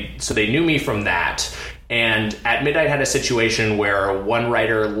they knew me from that. And At Midnight had a situation where one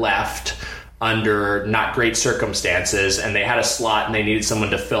writer left under not great circumstances, and they had a slot and they needed someone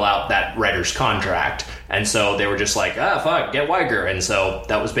to fill out that writer's contract. And so they were just like, fuck, get Wiger. And so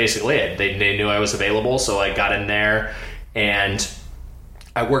that was basically it. They knew I was available, so I got in there and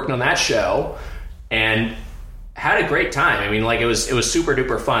I worked on that show and had a great time. I mean, it was super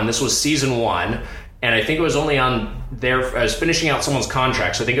duper fun. This was season 1. And I think it was only on there. I was finishing out someone's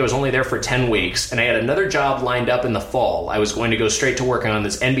contract, so I think it was only there for 10 weeks. And I had another job lined up in the fall. I was going to go straight to working on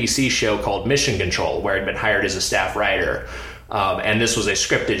this NBC show called Mission Control, where I'd been hired as a staff writer. And this was a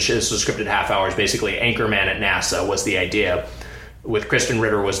scripted show. This was scripted half hours, basically. Anchorman at NASA was the idea, with Kristen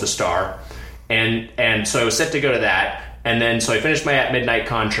Ritter was the star. And so I was set to go to that. And then so I finished my At Midnight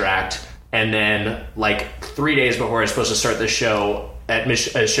contract. And then 3 days before I was supposed to start the show,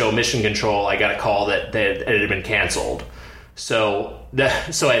 Mission Control, I got a call that it had been canceled. So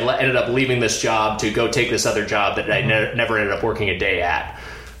I ended up leaving this job to go take this other job that I never ended up working a day at.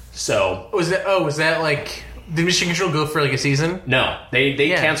 So was that did Mission Control go for a season? No, they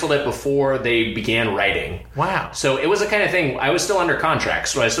canceled it before they began writing. Wow. So it was a kind of thing. I was still under contract,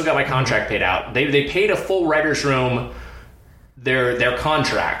 so I still got my contract paid out. They paid a full writer's room their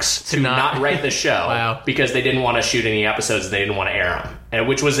contracts to not write the show. Wow. Because they didn't want to shoot any episodes and they didn't want to air them. And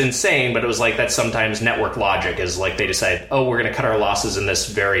which was insane, but it was that's sometimes network logic is they decide, we're going to cut our losses in this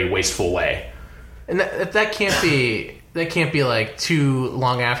very wasteful way. And that can't be too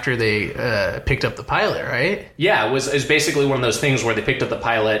long after they picked up the pilot, right? Yeah, it was basically one of those things where they picked up the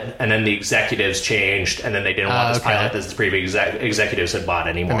pilot and then the executives changed and then they didn't want this pilot that the previous executives had bought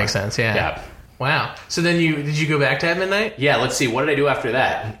anymore. That makes sense, yeah. Yeah. Wow. So then did you go back to At Midnight? Yeah, let's see. What did I do after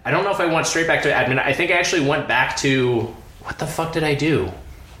that? I don't know if I went straight back to At Midnight. I think I actually went back to... What the fuck did I do?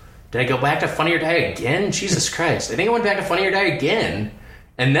 Did I go back to Funny or Die again? Jesus Christ. I think I went back to Funny or Die again.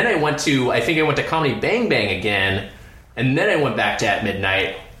 And then I went to Comedy Bang Bang again. And then I went back to At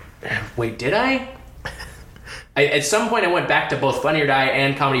Midnight. Wait, did I? At some point I went back to both Funny or Die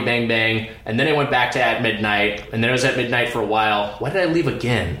and Comedy Bang Bang. And then I went back to At Midnight. And then I was at Midnight for a while. Why did I leave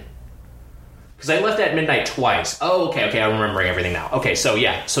again? Because I left At Midnight twice. Oh, okay, I'm remembering everything now. Okay, so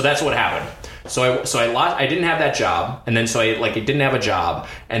yeah, so that's what happened. So I didn't have that job, and then so I didn't have a job,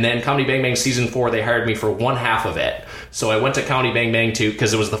 and then Comedy Bang Bang season 4 they hired me for one half of it. So I went to Comedy Bang Bang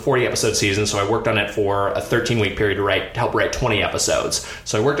because it was the 40 episode season, so I worked on it for a 13-week period to help write 20 episodes.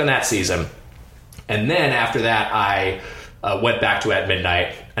 So I worked on that season, and then after that I went back to At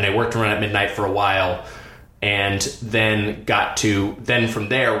Midnight, and I worked around At Midnight for a while. And then from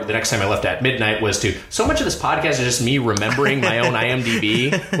there, the next time I left At Midnight was so much of this podcast is just me remembering my own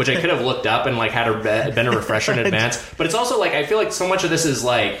IMDb, which I could have looked up and had been a refresher in advance. But it's also I feel like so much of this is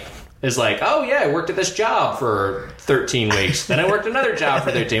oh yeah, I worked at this job for 13 weeks. Then I worked another job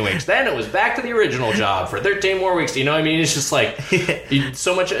for 13 weeks. Then it was back to the original job for 13 more weeks. You know what I mean? It's just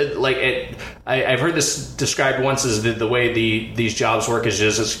so much I've heard this described once as the way these jobs work is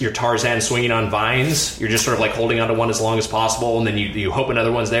just your Tarzan swinging on vines. You're just sort of holding onto one as long as possible, and then you hope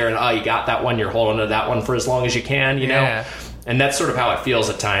another one's there, and you got that one. You're holding onto that one for as long as you can. You know. And that's sort of how it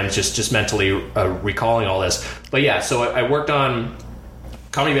feels at times, just mentally recalling all this. But yeah, so I worked on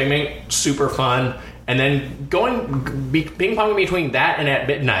Comedy Bang Bang, super fun. And then ping-ponging between that and At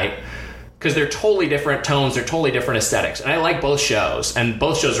Midnight, because they're totally different tones, they're totally different aesthetics. And I like both shows, and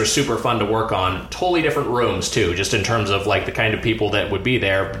both shows are super fun to work on. Totally different rooms, too, just in terms of the kind of people that would be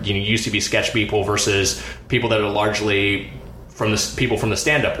there. Used to be sketch people versus people that are largely from the people from the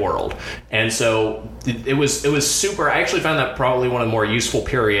stand-up world. And so it was super. I actually found that probably one of the more useful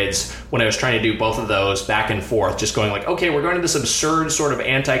periods when I was trying to do both of those back and forth, just going like, okay, we're going to this absurd sort of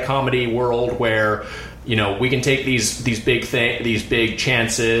anti-comedy world where, you know, we can take these big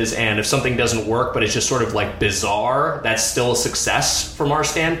chances, and if something doesn't work but it's just sort of like bizarre, that's still a success from our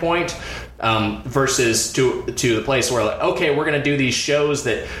standpoint, versus to the place where like, okay, we're going to do these shows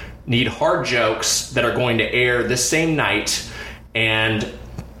that need hard jokes that are going to air this same night, and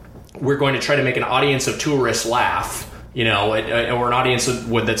we're going to try to make an audience of tourists laugh, you know, or an audience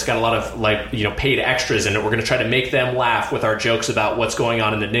that's got a lot of, like, you know, paid extras in it. We're going to try to make them laugh with our jokes about what's going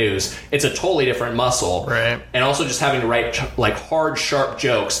on in the news. It's a totally different muscle. Right. And also just having to write like hard, sharp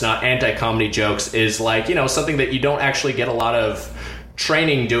jokes, not anti-comedy jokes, is like, you know, something that you don't actually get a lot of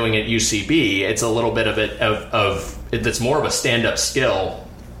training doing at UCB. It's a little bit of it of that's more of a stand-up skill.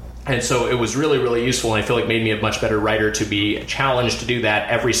 And so it was really, really useful, and I feel like made me a much better writer to be challenged to do that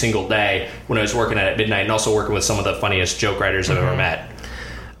every single day when I was working at midnight, and also working with some of the funniest joke writers I've ever met.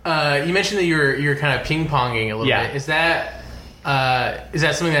 You mentioned that you're kind of ping-ponging a little bit. Is that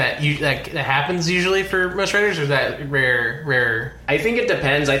something that happens usually for most writers, or is that rare? I think it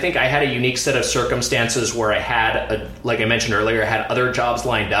depends. I think I had a unique set of circumstances where I had, like I mentioned earlier, I had other jobs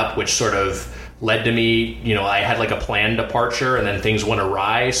lined up, which sort of led to me, you know, I had like a planned departure and then things went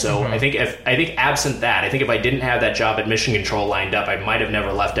awry. So I think absent that, I think if I didn't have that job at Mission Control lined up, I might have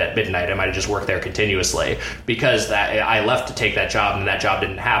never left at midnight. I might have just worked there continuously, because I left to take that job and that job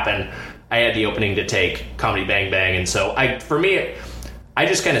didn't happen. I had the opening to take Comedy Bang Bang. And so I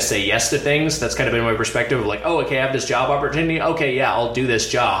just kind of say yes to things. That's kind of been my perspective of like, oh, okay, I have this job opportunity. Okay, yeah, I'll do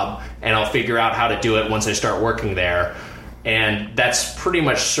this job and I'll figure out how to do it once I start working there. And that's pretty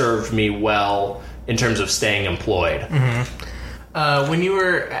much served me well in terms of staying employed. When you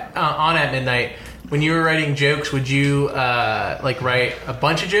were on at midnight, when you were writing jokes, would you like write a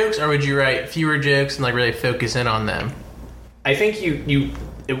bunch of jokes, or would you write fewer jokes and like really focus in on them? I think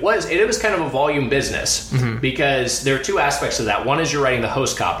it was kind of a volume business, because there are two aspects of that. One is you're writing the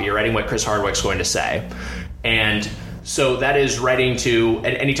host copy, you're writing what Chris Hardwick's going to say, and so that is writing to,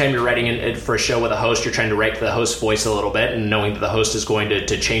 anytime you're writing for a show with a host, you're trying to write to the host's voice a little bit, and knowing that the host is going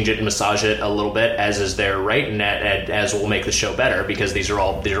to change it and massage it a little bit, as is their right, and as will make the show better, because these are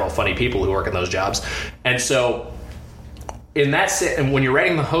all funny people who work in those jobs. And so in that, and when you're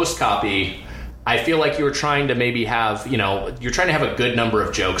writing the host copy, I feel like you were trying to maybe have, you know, you're trying to have a good number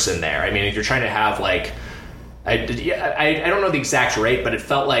of jokes in there. I mean, if you're trying to have like, I don't know the exact rate, but it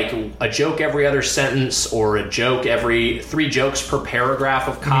felt like a joke every other sentence, or a joke every 3 jokes per paragraph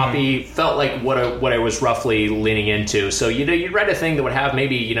of copy, felt like what I was roughly leaning into. So, you know, you'd write a thing that would have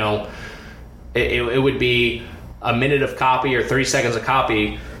maybe, you know, it would be a minute of copy or 30 seconds of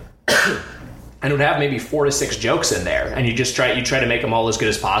copy, and it would have maybe 4 to 6 jokes in there, and you try to make them all as good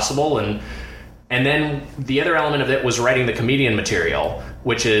as possible. And then the other element of it was writing the comedian material,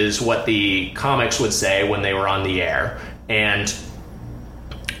 which is what the comics would say when they were on the air. And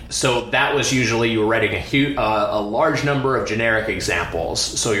so that was usually, you were writing a large number of generic examples.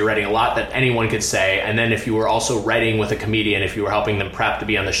 So you're writing a lot that anyone could say. And then if you were also writing with a comedian, if you were helping them prep to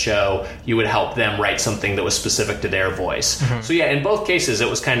be on the show, you would help them write something that was specific to their voice. So yeah, in both cases, it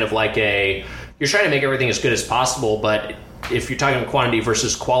was kind of like you're trying to make everything as good as possible, but if you're talking quantity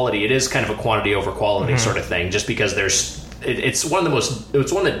versus quality, it is kind of a quantity over quality sort of thing, just because it's one of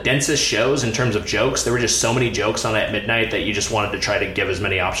the densest shows in terms of jokes. There were just so many jokes on at midnight that you just wanted to try to give as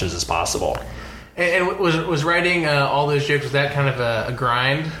many options as possible. And was writing all those jokes, was that kind of a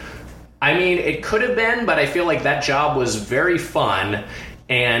grind? I mean, it could have been, but I feel like that job was very fun,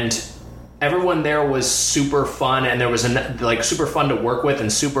 and everyone there was super fun, and there was super fun to work with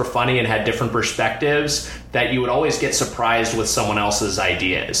and super funny and had different perspectives, that you would always get surprised with someone else's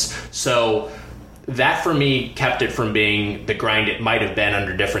ideas. So that for me kept it from being the grind it might have been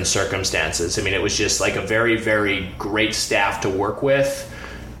under different circumstances. I mean, it was just like a very, very great staff to work with.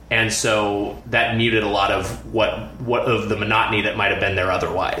 And so that muted a lot of what of the monotony that might have been there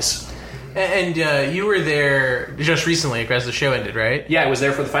otherwise. And you were there just recently, as the show ended, right? Yeah, I was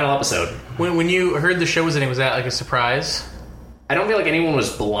there for the final episode. When you heard the show was ending, was that like a surprise? I don't feel like anyone was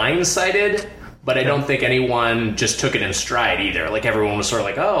blindsided, but I don't think anyone just took it in stride either. Like, everyone was sort of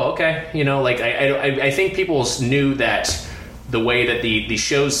like, oh, okay. You know, like, I think people knew that the way that the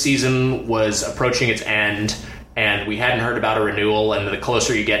show's season was approaching its end, and we hadn't heard about a renewal, and the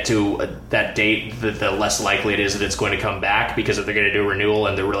closer you get to that date, the less likely it is that it's going to come back, because if they're going to do a renewal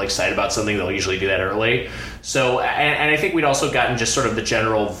and they're really excited about something, they'll usually do that early. So, and I think we'd also gotten just sort of the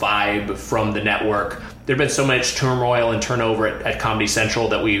general vibe from the network. There'd been so much turmoil and turnover at Comedy Central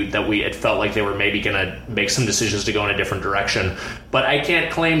that it felt like they were maybe going to make some decisions to go in a different direction. But I can't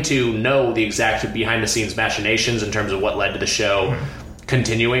claim to know the exact behind-the-scenes machinations in terms of what led to the show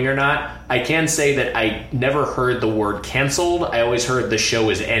continuing or not. I can say that I never heard the word canceled. I always heard the show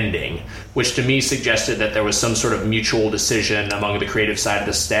is ending, which to me suggested that there was some sort of mutual decision among the creative side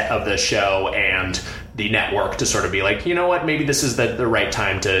of the show and the network to sort of be like, you know what, maybe this is the right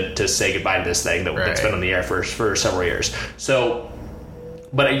time to say goodbye to this thing that's been on the air for several years. So,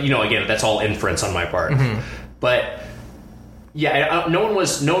 but again, that's all inference on my part. But yeah, no one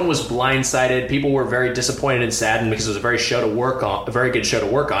was blindsided. People were very disappointed and saddened because it was a very good show to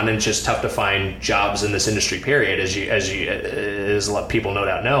work on, and it's just tough to find jobs in this industry. Period, as a lot of people no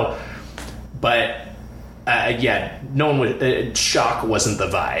doubt know. But no one was. Shock wasn't the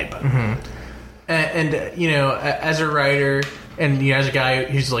vibe. And as a writer and as a guy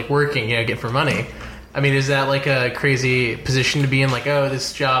who's like working, get for money. I mean, is that like a crazy position to be in? Like, oh,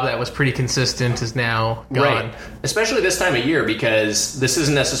 this job that was pretty consistent is now gone. Right. Especially this time of year, because this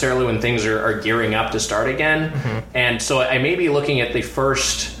isn't necessarily when things are gearing up to start again. And so I may be looking at the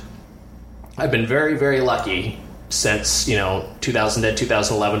first... I've been very, very lucky since, 2010,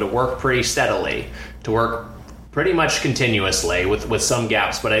 2011 to work pretty steadily, to work pretty much continuously with some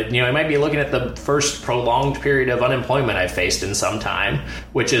gaps. But I might be looking at the first prolonged period of unemployment I've faced in some time,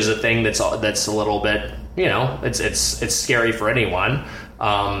 which is a thing that's a little bit, it's scary for anyone.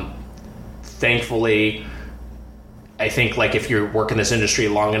 Thankfully, I think like if you're working this industry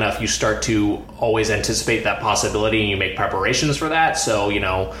long enough, you start to always anticipate that possibility and you make preparations for that. So,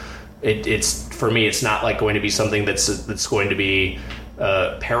 it's for me, it's not like going to be something that's going to be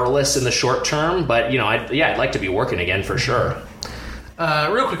perilous in the short term, but I'd like to be working again for sure.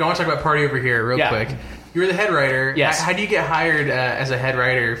 Real quick, I want to talk about Party Over Here real quick. You were the head writer. Yes. How do you get hired as a head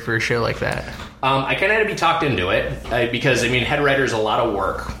writer for a show like that? I kind of had to be talked into it because head writer is a lot of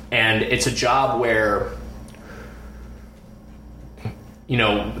work, and it's a job where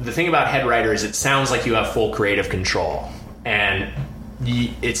the thing about head writer is it sounds like you have full creative control, and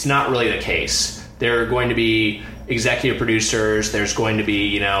it's not really the case. There are going to be executive producers, there's going to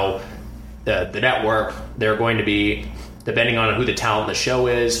be, the network, there are going to be, depending on who the talent of the show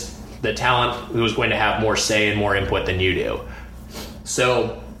is, the talent who is going to have more say and more input than you do.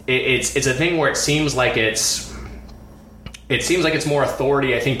 So it's a thing where it seems like it's more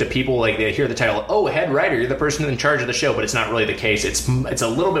authority, I think, to people. Like they hear the title, oh, head writer, you're the person in charge of the show, but it's not really the case. It's a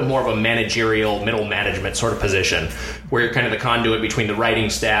little bit more of a managerial, middle management sort of position, where you're kind of the conduit between the writing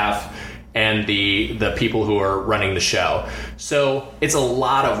staff and the people who are running the show. So it's a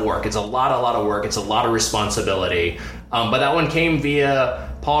lot of work. It's a lot of work. It's a lot of responsibility. But that one came via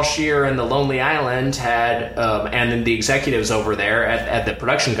Paul Scheer and the Lonely Island and then the executives over there at the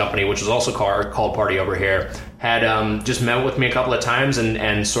production company, which was also called Party Over Here, had just met with me a couple of times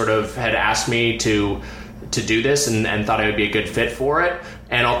and sort of had asked me to do this and thought I would be a good fit for it.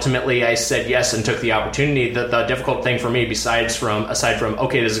 And ultimately I said yes and took the opportunity. The difficult thing for me, aside from,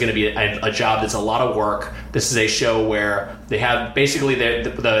 okay, this is going to be a job that's a lot of work. This is a show where they have basically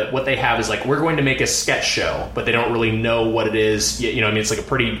what they have is like, we're going to make a sketch show, but they don't really know what it is. It's like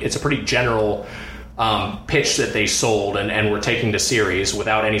it's a pretty general pitch that they sold and were taking to series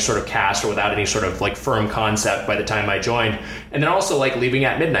without any sort of cast or without any sort of like firm concept by the time I joined. And then also like leaving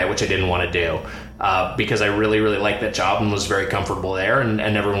at midnight, which I didn't want to do. Because I really, really liked that job and was very comfortable there, and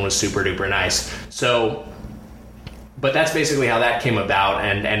everyone was super duper nice. So, but that's basically how that came about,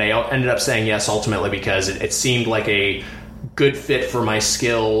 and I ended up saying yes ultimately because it seemed like a good fit for my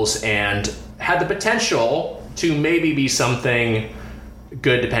skills and had the potential to maybe be something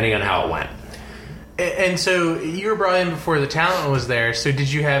good depending on how it went. And so you were brought in before the talent was there, so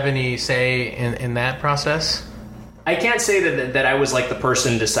did you have any say in that process? I can't say that I was like the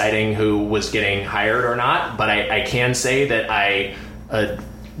person deciding who was getting hired or not, but I can say that I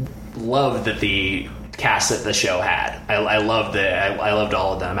loved that the cast that the show had. I loved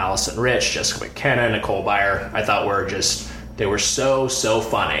all of them. Allison Rich, Jessica McKenna, Nicole Byer. I thought they were so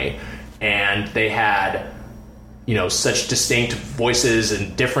funny, and they had such distinct voices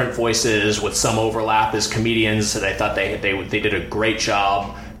and different voices with some overlap as comedians that I thought they did a great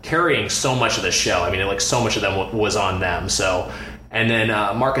job carrying so much of the show. So much of them was on them. So, and then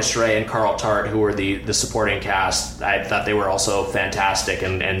Marcus Ray and Carl Tart, who were the supporting cast, I thought they were also fantastic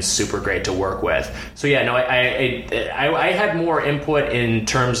and super great to work with. So yeah, no, I had more input in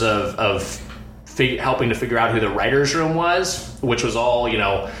terms of helping to figure out who the writer's room was, which was all,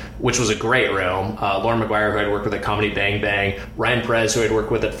 which was a great room. Lauren McGuire, who I'd worked with at Comedy Bang Bang, Ryan Perez, who I'd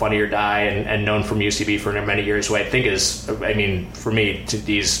worked with at Funny or Die and known from UCB for many years, who I think is, for me,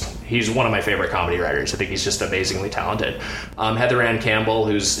 he's one of my favorite comedy writers. I think he's just amazingly talented. Heather Ann Campbell,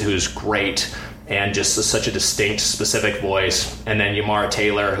 who's great and just such a distinct, specific voice. And then Yamara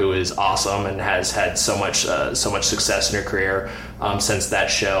Taylor, who is awesome and has had so much success in her career since that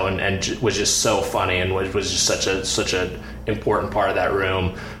show, and was just so funny and was just such an important part of that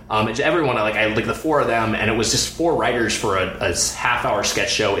room. Everyone, I like the four of them, and it was just four writers for a half-hour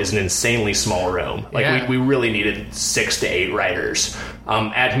sketch show is an insanely small room. We really needed 6 to 8 writers.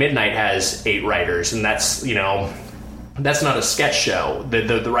 At Midnight has 8 writers, and that's not a sketch show.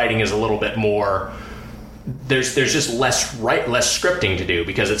 The writing is a little bit more. There's just less scripting to do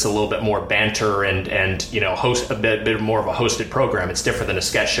because it's a little bit more banter and host a bit more of a hosted program. It's different than a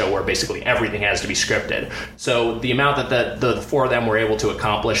sketch show where basically everything has to be scripted. So the amount that the four of them were able to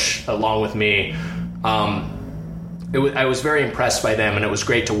accomplish along with me, I was very impressed by them, and it was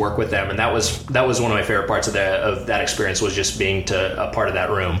great to work with them. And that was one of my favorite parts of that experience, was just being a part of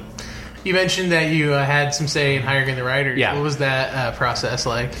that room. You mentioned that you had some say in hiring the writers. Yeah. What was that process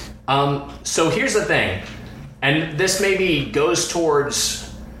like? So here's the thing, and this maybe goes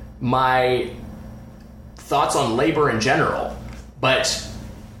towards my thoughts on labor in general, but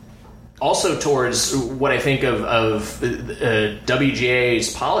also towards what I think of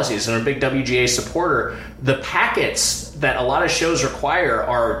WGA's policies. And I'm a big WGA supporter. The packets that a lot of shows require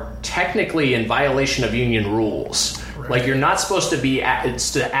are technically in violation of union rules. Right. You're not supposed to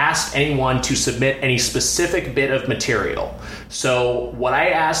ask anyone to submit any specific bit of material. So what I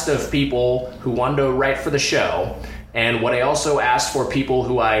asked of people who wanted to write for the show, and what I also asked for people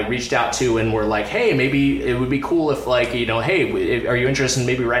who I reached out to and were like, hey, maybe it would be cool if hey, are you interested in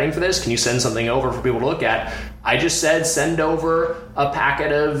maybe writing for this? Can you send something over for people to look at? I just said, send over a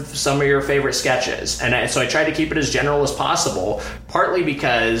packet of some of your favorite sketches. And so I tried to keep it as general as possible, partly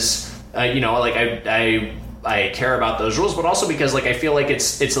because, I care about those rules, but also because I feel like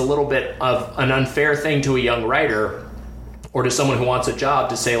it's a little bit of an unfair thing to a young writer or to someone who wants a job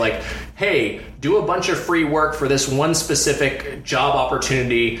to say hey, do a bunch of free work for this one specific job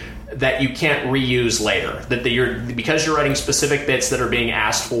opportunity that you can't reuse later. Because you're writing specific bits that are being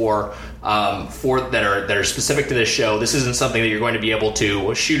asked for that are specific to this show. This isn't something that you're going to be able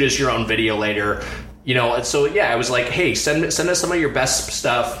to shoot as your own video later. So I was like, hey, send us some of your best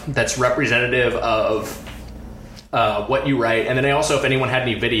stuff that's representative of what you write. And then I also, if anyone had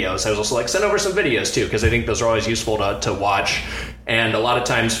any videos, I was also send over some videos too, because I think those are always useful to watch. And a lot of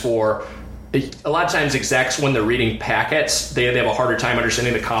times execs, when they're reading packets, they have a harder time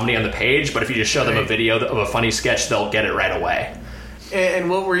understanding the comedy on the page, but if you just show them a video of a funny sketch, they'll get it right away. And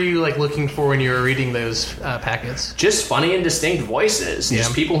what were you looking for when you were reading those packets? Just funny and distinct voices,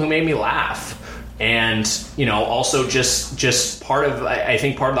 just people who made me laugh. And also just part of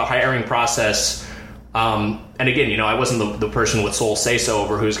the hiring process. And again, I wasn't the person with sole say-so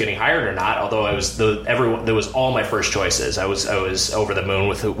over who's getting hired or not, although I was that was all my first choices. I was over the moon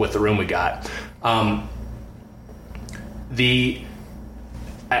with the room we got. I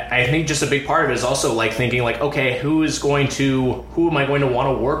think just a big part of it is also thinking okay, who am I going to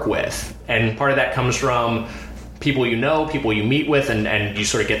want to work with? And part of that comes from people people you meet with, and you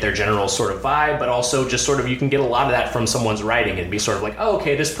sort of get their general sort of vibe, but also just sort of you can get a lot of that from someone's writing and be sort of oh,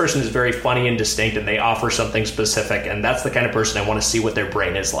 okay, this person is very funny and distinct and they offer something specific, and that's the kind of person I want to see what their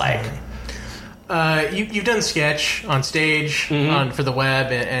brain is like. You've done sketch on stage, for the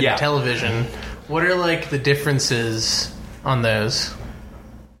web and television. What are the differences on those?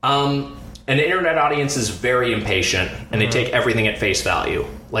 An internet audience is very impatient, and they take everything at face value.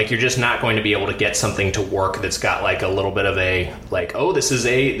 You're just not going to be able to get something to work that's got a little bit of a this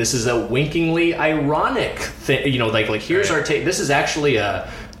is a winkingly ironic thing. Here's our take. This is actually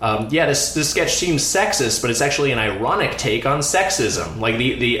this sketch seems sexist, but it's actually an ironic take on sexism.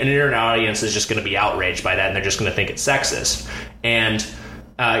 The internet audience is just going to be outraged by that, and they're just going to think it's sexist. And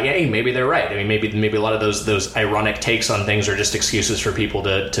maybe they're right. I mean, maybe a lot of those ironic takes on things are just excuses for people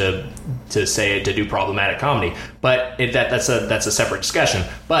to do problematic comedy. But that's a separate discussion.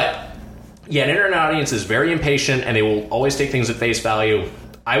 But an internet audience is very impatient, and they will always take things at face value.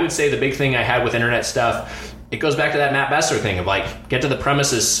 I would say the big thing I had with internet stuff, it goes back to that Matt Besser thing of get to the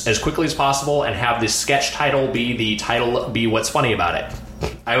premise as quickly as possible and have the sketch title be what's funny about it.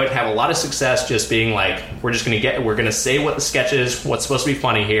 I would have a lot of success just being we're going to say what the sketch is, what's supposed to be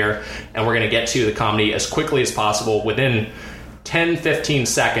funny here, and we're going to get to the comedy as quickly as possible within 10-15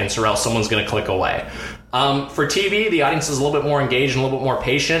 seconds, or else someone's going to click away. For TV, the audience is a little bit more engaged and a little bit more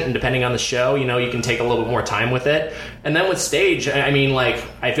patient, and depending on the show, you know, you can take a little bit more time with it. And then with stage, I mean, like,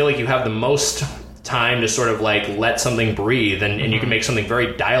 I feel like you have the most time to sort of, like, let something breathe, and you can make something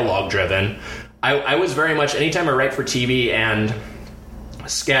very dialogue-driven. I was very much, anytime I write for TV and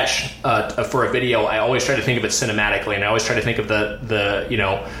sketch for a video, I always try to think of it cinematically, and I always try to think of the you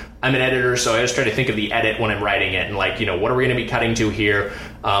know, I'm an editor, so I always try to think of the edit when I'm writing it, and, like, you know, what are we going to be cutting to here?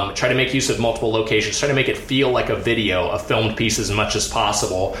 Try to make use of multiple locations, try to make it feel like a video, a filmed piece as much as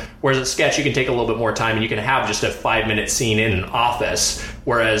possible. Whereas a sketch, you can take a little bit more time, and you can have just a 5-minute scene in an office.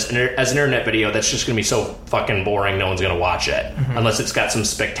 Whereas as an internet video, that's just going to be so fucking boring, no one's going to watch it unless it's got some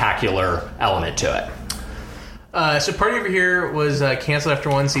spectacular element to it. So Party Over Here was canceled after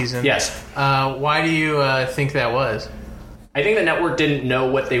one season. Yes. Why do you think that was? I think the network didn't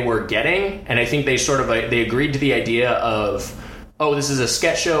know what they were getting, and I think they sort of they agreed to the idea of, oh, this is a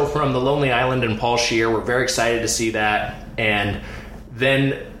sketch show from The Lonely Island and Paul Scheer. We're very excited to see that. And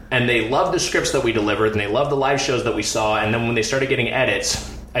they loved the scripts that we delivered, and they loved the live shows that we saw. And then when they started getting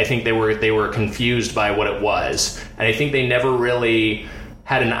edits, I think they were confused by what it was. And I think they never really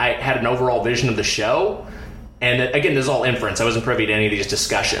had an overall vision of the show. And again, this is all inference. I wasn't privy to any of these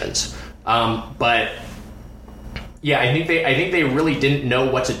discussions. But yeah, I think they really didn't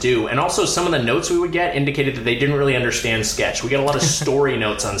know what to do. And also some of the notes we would get indicated that they didn't really understand sketch. We got a lot of story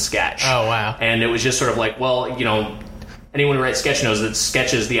notes on sketch. Oh, wow. And it was just sort of like, well, you know, anyone who writes sketch knows that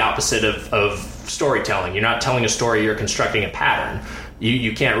sketch is the opposite of storytelling. You're not telling a story, you're constructing a pattern.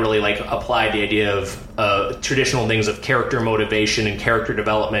 You can't really, like, apply the idea of traditional things of character motivation and character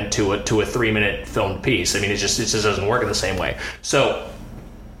development to a 3-minute filmed piece. I mean, it just doesn't work in the same way.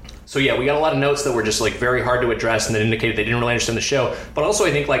 So yeah, we got a lot of notes that were just, like, very hard to address and that indicated they didn't really understand the show. But also,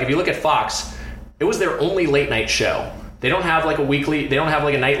 I think, like, if you look at Fox, it was their only late night show. They don't have, like,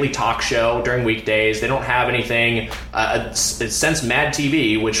 a nightly talk show during weekdays. They don't have anything since Mad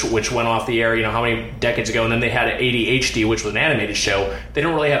TV, which went off the air, you know, how many decades ago, and then they had ADHD, which was an animated show. They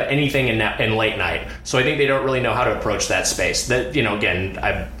don't really have anything in late night. So I think they don't really know how to approach that space. That, you know,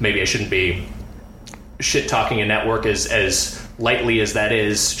 again, maybe I shouldn't be shit talking a network as lightly as that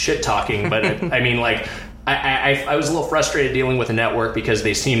is shit talking, but I mean, like, I was a little frustrated dealing with a network because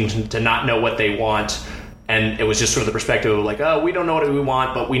they seemed to not know what they want, and it was just sort of the perspective of, like, oh, we don't know what we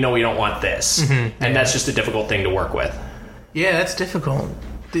want, but we know we don't want this, and that's just a difficult thing to work with. Yeah, that's difficult.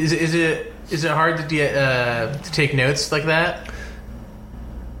 Is it hard to take notes like that?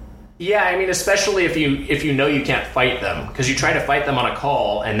 Yeah, I mean, especially if you know you can't fight them, because you try to fight them on a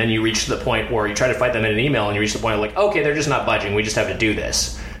call, and then you reach the point where you try to fight them in an email, and you reach the point of, like, okay, they're just not budging. We just have to do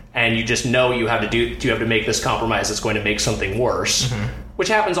this, and you just know you have to make this compromise that's going to make something worse, which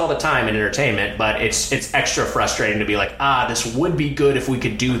happens all the time in entertainment. But it's extra frustrating to be like, this would be good if we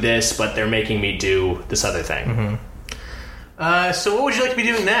could do this, but they're making me do this other thing. So what would you like to be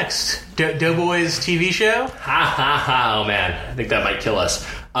doing next? Doughboys TV show? Oh man, I think that might kill us.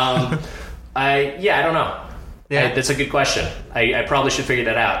 I don't know. Yeah, that's a good question. I probably should figure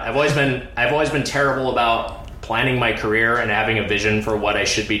that out. I've always been terrible about planning my career and having a vision for what I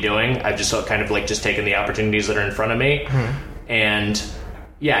should be doing. I've just kind of, like, just taken the opportunities that are in front of me, and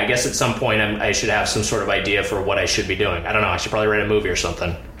yeah, I guess at some point I should have some sort of idea for what I should be doing. I don't know. I should probably write a movie or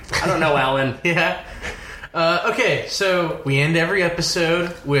something. I don't know, Alan. Yeah. Okay, so we end every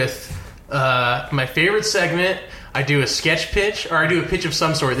episode with my favorite segment. I do a sketch pitch, or I do a pitch of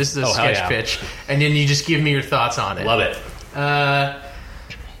some sort. This is a sketch pitch, and then you just give me your thoughts on it. Love it.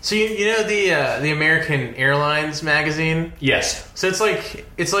 So you know the American Airlines magazine? Yes. So it's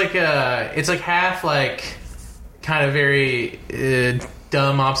like half, like, kind of very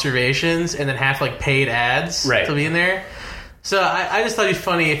dumb observations, and then half, like, paid ads to be in there. So I just thought it'd be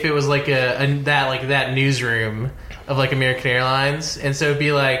funny if it was like that newsroom of, like, American Airlines, and so it'd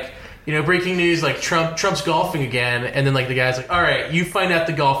be like, you know, breaking news, like, Trump's golfing again, and then, like, the guy's like, all right, you find out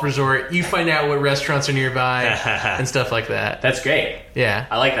the golf resort, you find out what restaurants are nearby, and stuff like that. That's great. Yeah.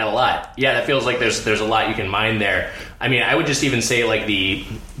 I like that a lot. Yeah, that feels like there's a lot you can mine there. I mean, I would just even say, like, the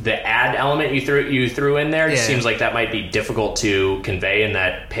ad element you threw in there seems like that might be difficult to convey in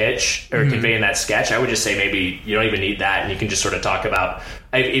that pitch, or convey in that sketch. I would just say maybe you don't even need that, and you can just sort of talk about,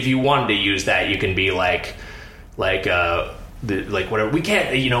 if you wanted to use that, you can be like whatever, we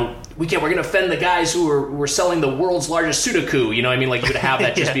can't, we're going to offend the guys who are selling the world's largest Sudoku. You know what I mean? Like, you would have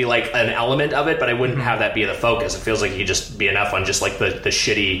that just be, like, an element of it, but I wouldn't have that be the focus. It feels like you could just be enough on just, like, the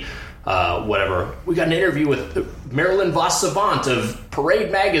shitty, whatever. We got an interview with Marilyn Vos Savant of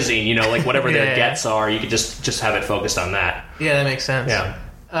Parade Magazine, you know, like, whatever their gets are. You could just have it focused on that. Yeah, that makes sense.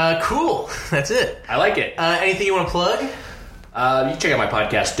 Yeah. Cool. That's it. I like it. Anything you want to plug? You can check out my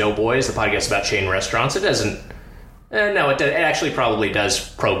podcast, Doughboys, the podcast about chain restaurants. It doesn't... no, it actually probably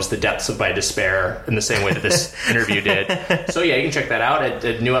does probes the depths of my despair in the same way that this interview did. So yeah, you can check that out.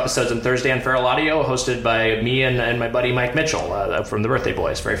 New episodes on Thursday on Feral Audio, hosted by me and my buddy Mike Mitchell from the Birthday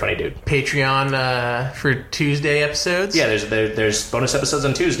Boys. Very funny dude. Patreon for Tuesday episodes? Yeah, there's bonus episodes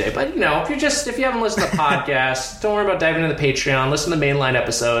on Tuesday. But, if you haven't listened to the podcast, don't worry about diving into the Patreon. Listen to the mainline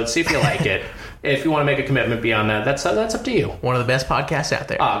episodes. See if you like it. If you want to make a commitment beyond that, that's up to you. One of the best podcasts out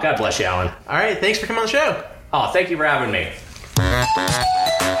there. Oh, God bless you, Alan. All right, thanks for coming on the show. Oh, thank you for having me.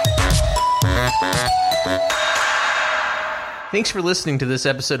 Thanks for listening to this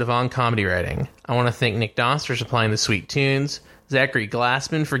episode of On Comedy Writing. I want to thank Nick Doss for supplying the sweet tunes, Zachary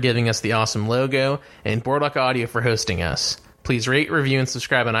Glassman for giving us the awesome logo, and Boardwalk Audio for hosting us. Please rate, review, and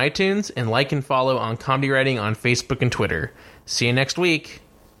subscribe on iTunes, and like and follow On Comedy Writing on Facebook and Twitter. See you next week.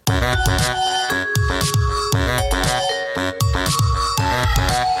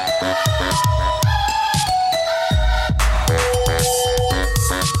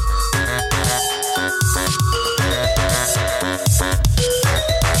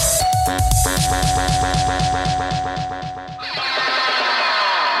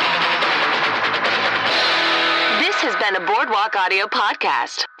 A Boardwalk Audio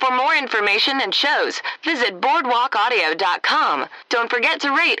podcast. For more information and shows, visit boardwalkaudio.com. Don't forget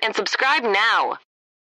to rate and subscribe now.